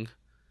starting?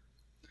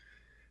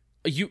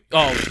 You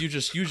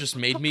just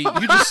made me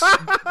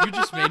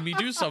made me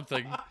do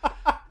something.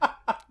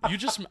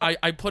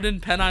 I put in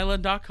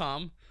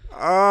penisland.com.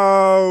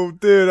 Oh,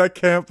 dude, I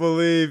can't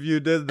believe you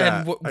did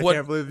that. And I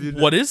can't believe you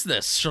did. What is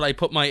this? Should I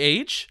put my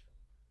age?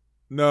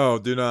 No,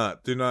 do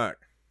not. Do not.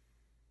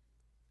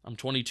 I'm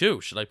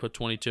 22. Should I put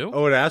 22?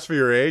 Oh, it asked for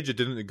your age. It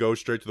didn't go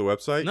straight to the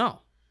website? No.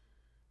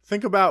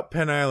 Think about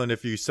Penn Island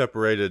if you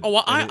separated. Oh,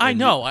 well, I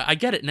know. I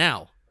get it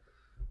now.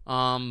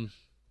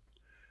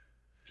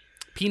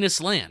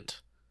 Penis Land.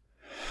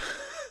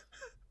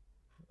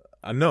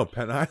 I know,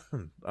 Penn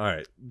Island. All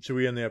right. Should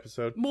we end the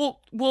episode?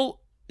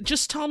 Well,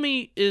 just tell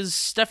me, is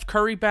Steph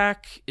Curry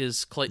back?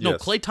 Is Clay... No,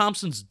 Yes. Klay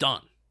Thompson's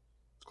done.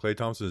 Klay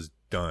Thompson is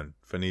done.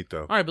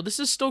 Finito. All right, but this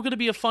is still going to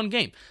be a fun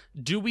game.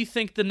 Do we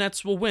think the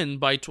Nets will win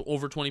by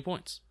over 20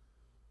 points?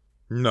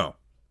 No,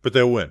 but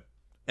they'll win.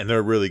 And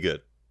they're really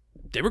good.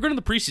 They were good in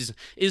the preseason.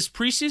 Is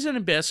preseason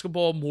in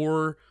basketball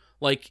more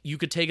like you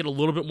could take it a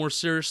little bit more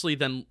seriously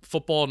than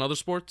football and other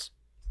sports?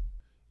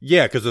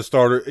 Yeah, because the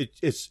starter,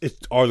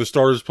 are the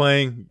starters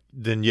playing?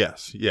 Then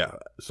yes, yeah.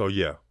 So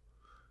yeah,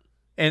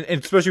 and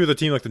especially with a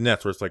team like the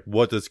Nets, where it's like,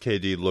 what does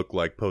KD look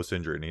like post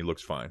injury? And he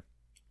looks fine.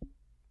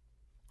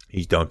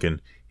 He's dunking,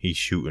 he's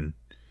shooting,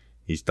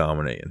 he's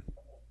dominating.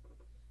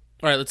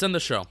 All right, let's end the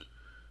show. All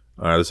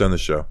right, let's end the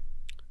show.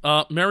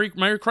 Merry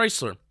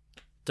Chrysler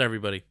to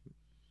everybody.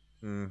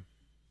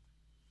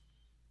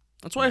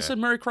 That's why I said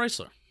Merry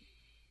Chrysler.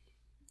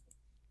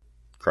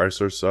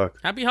 Chrysler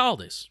suck. Happy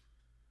holidays.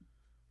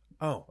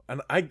 Oh,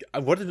 and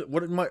what did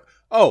my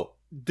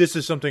this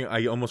is something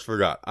I almost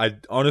forgot.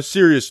 On a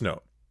serious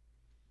note,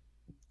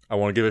 I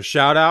want to give a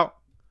shout out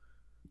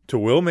to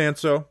Will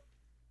Manso,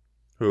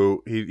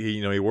 who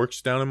he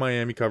works down in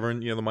Miami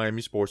covering the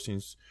Miami sports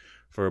teams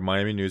for a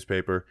Miami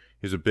newspaper.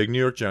 He's a big New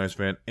York Giants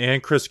fan,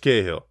 and Chris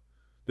Cahill.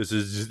 This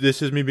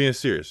is me being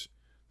serious.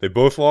 They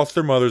both lost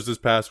their mothers this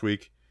past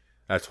week.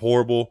 That's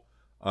horrible.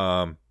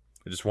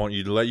 I just want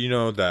you to let you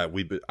know that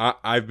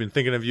I've been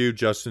thinking of you,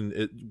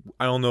 Justin.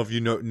 I don't know if you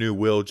knew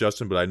Will,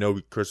 Justin, but I know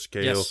Chris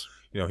Cahill.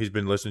 Yes. He's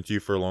been listening to you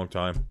for a long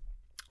time.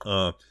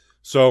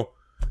 So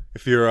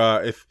if you're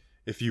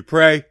if you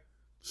pray,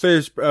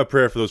 say a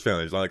prayer for those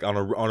families. Like on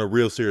a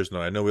real serious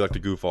note. I know we like to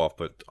goof off,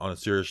 but on a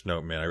serious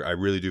note, man, I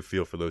really do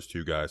feel for those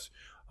two guys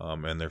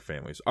and their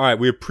families. All right,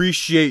 we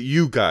appreciate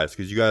you guys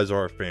because you guys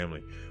are our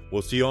family.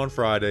 We'll see you on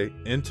Friday.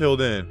 Until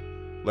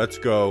then, let's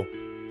go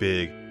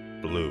Big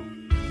Blue.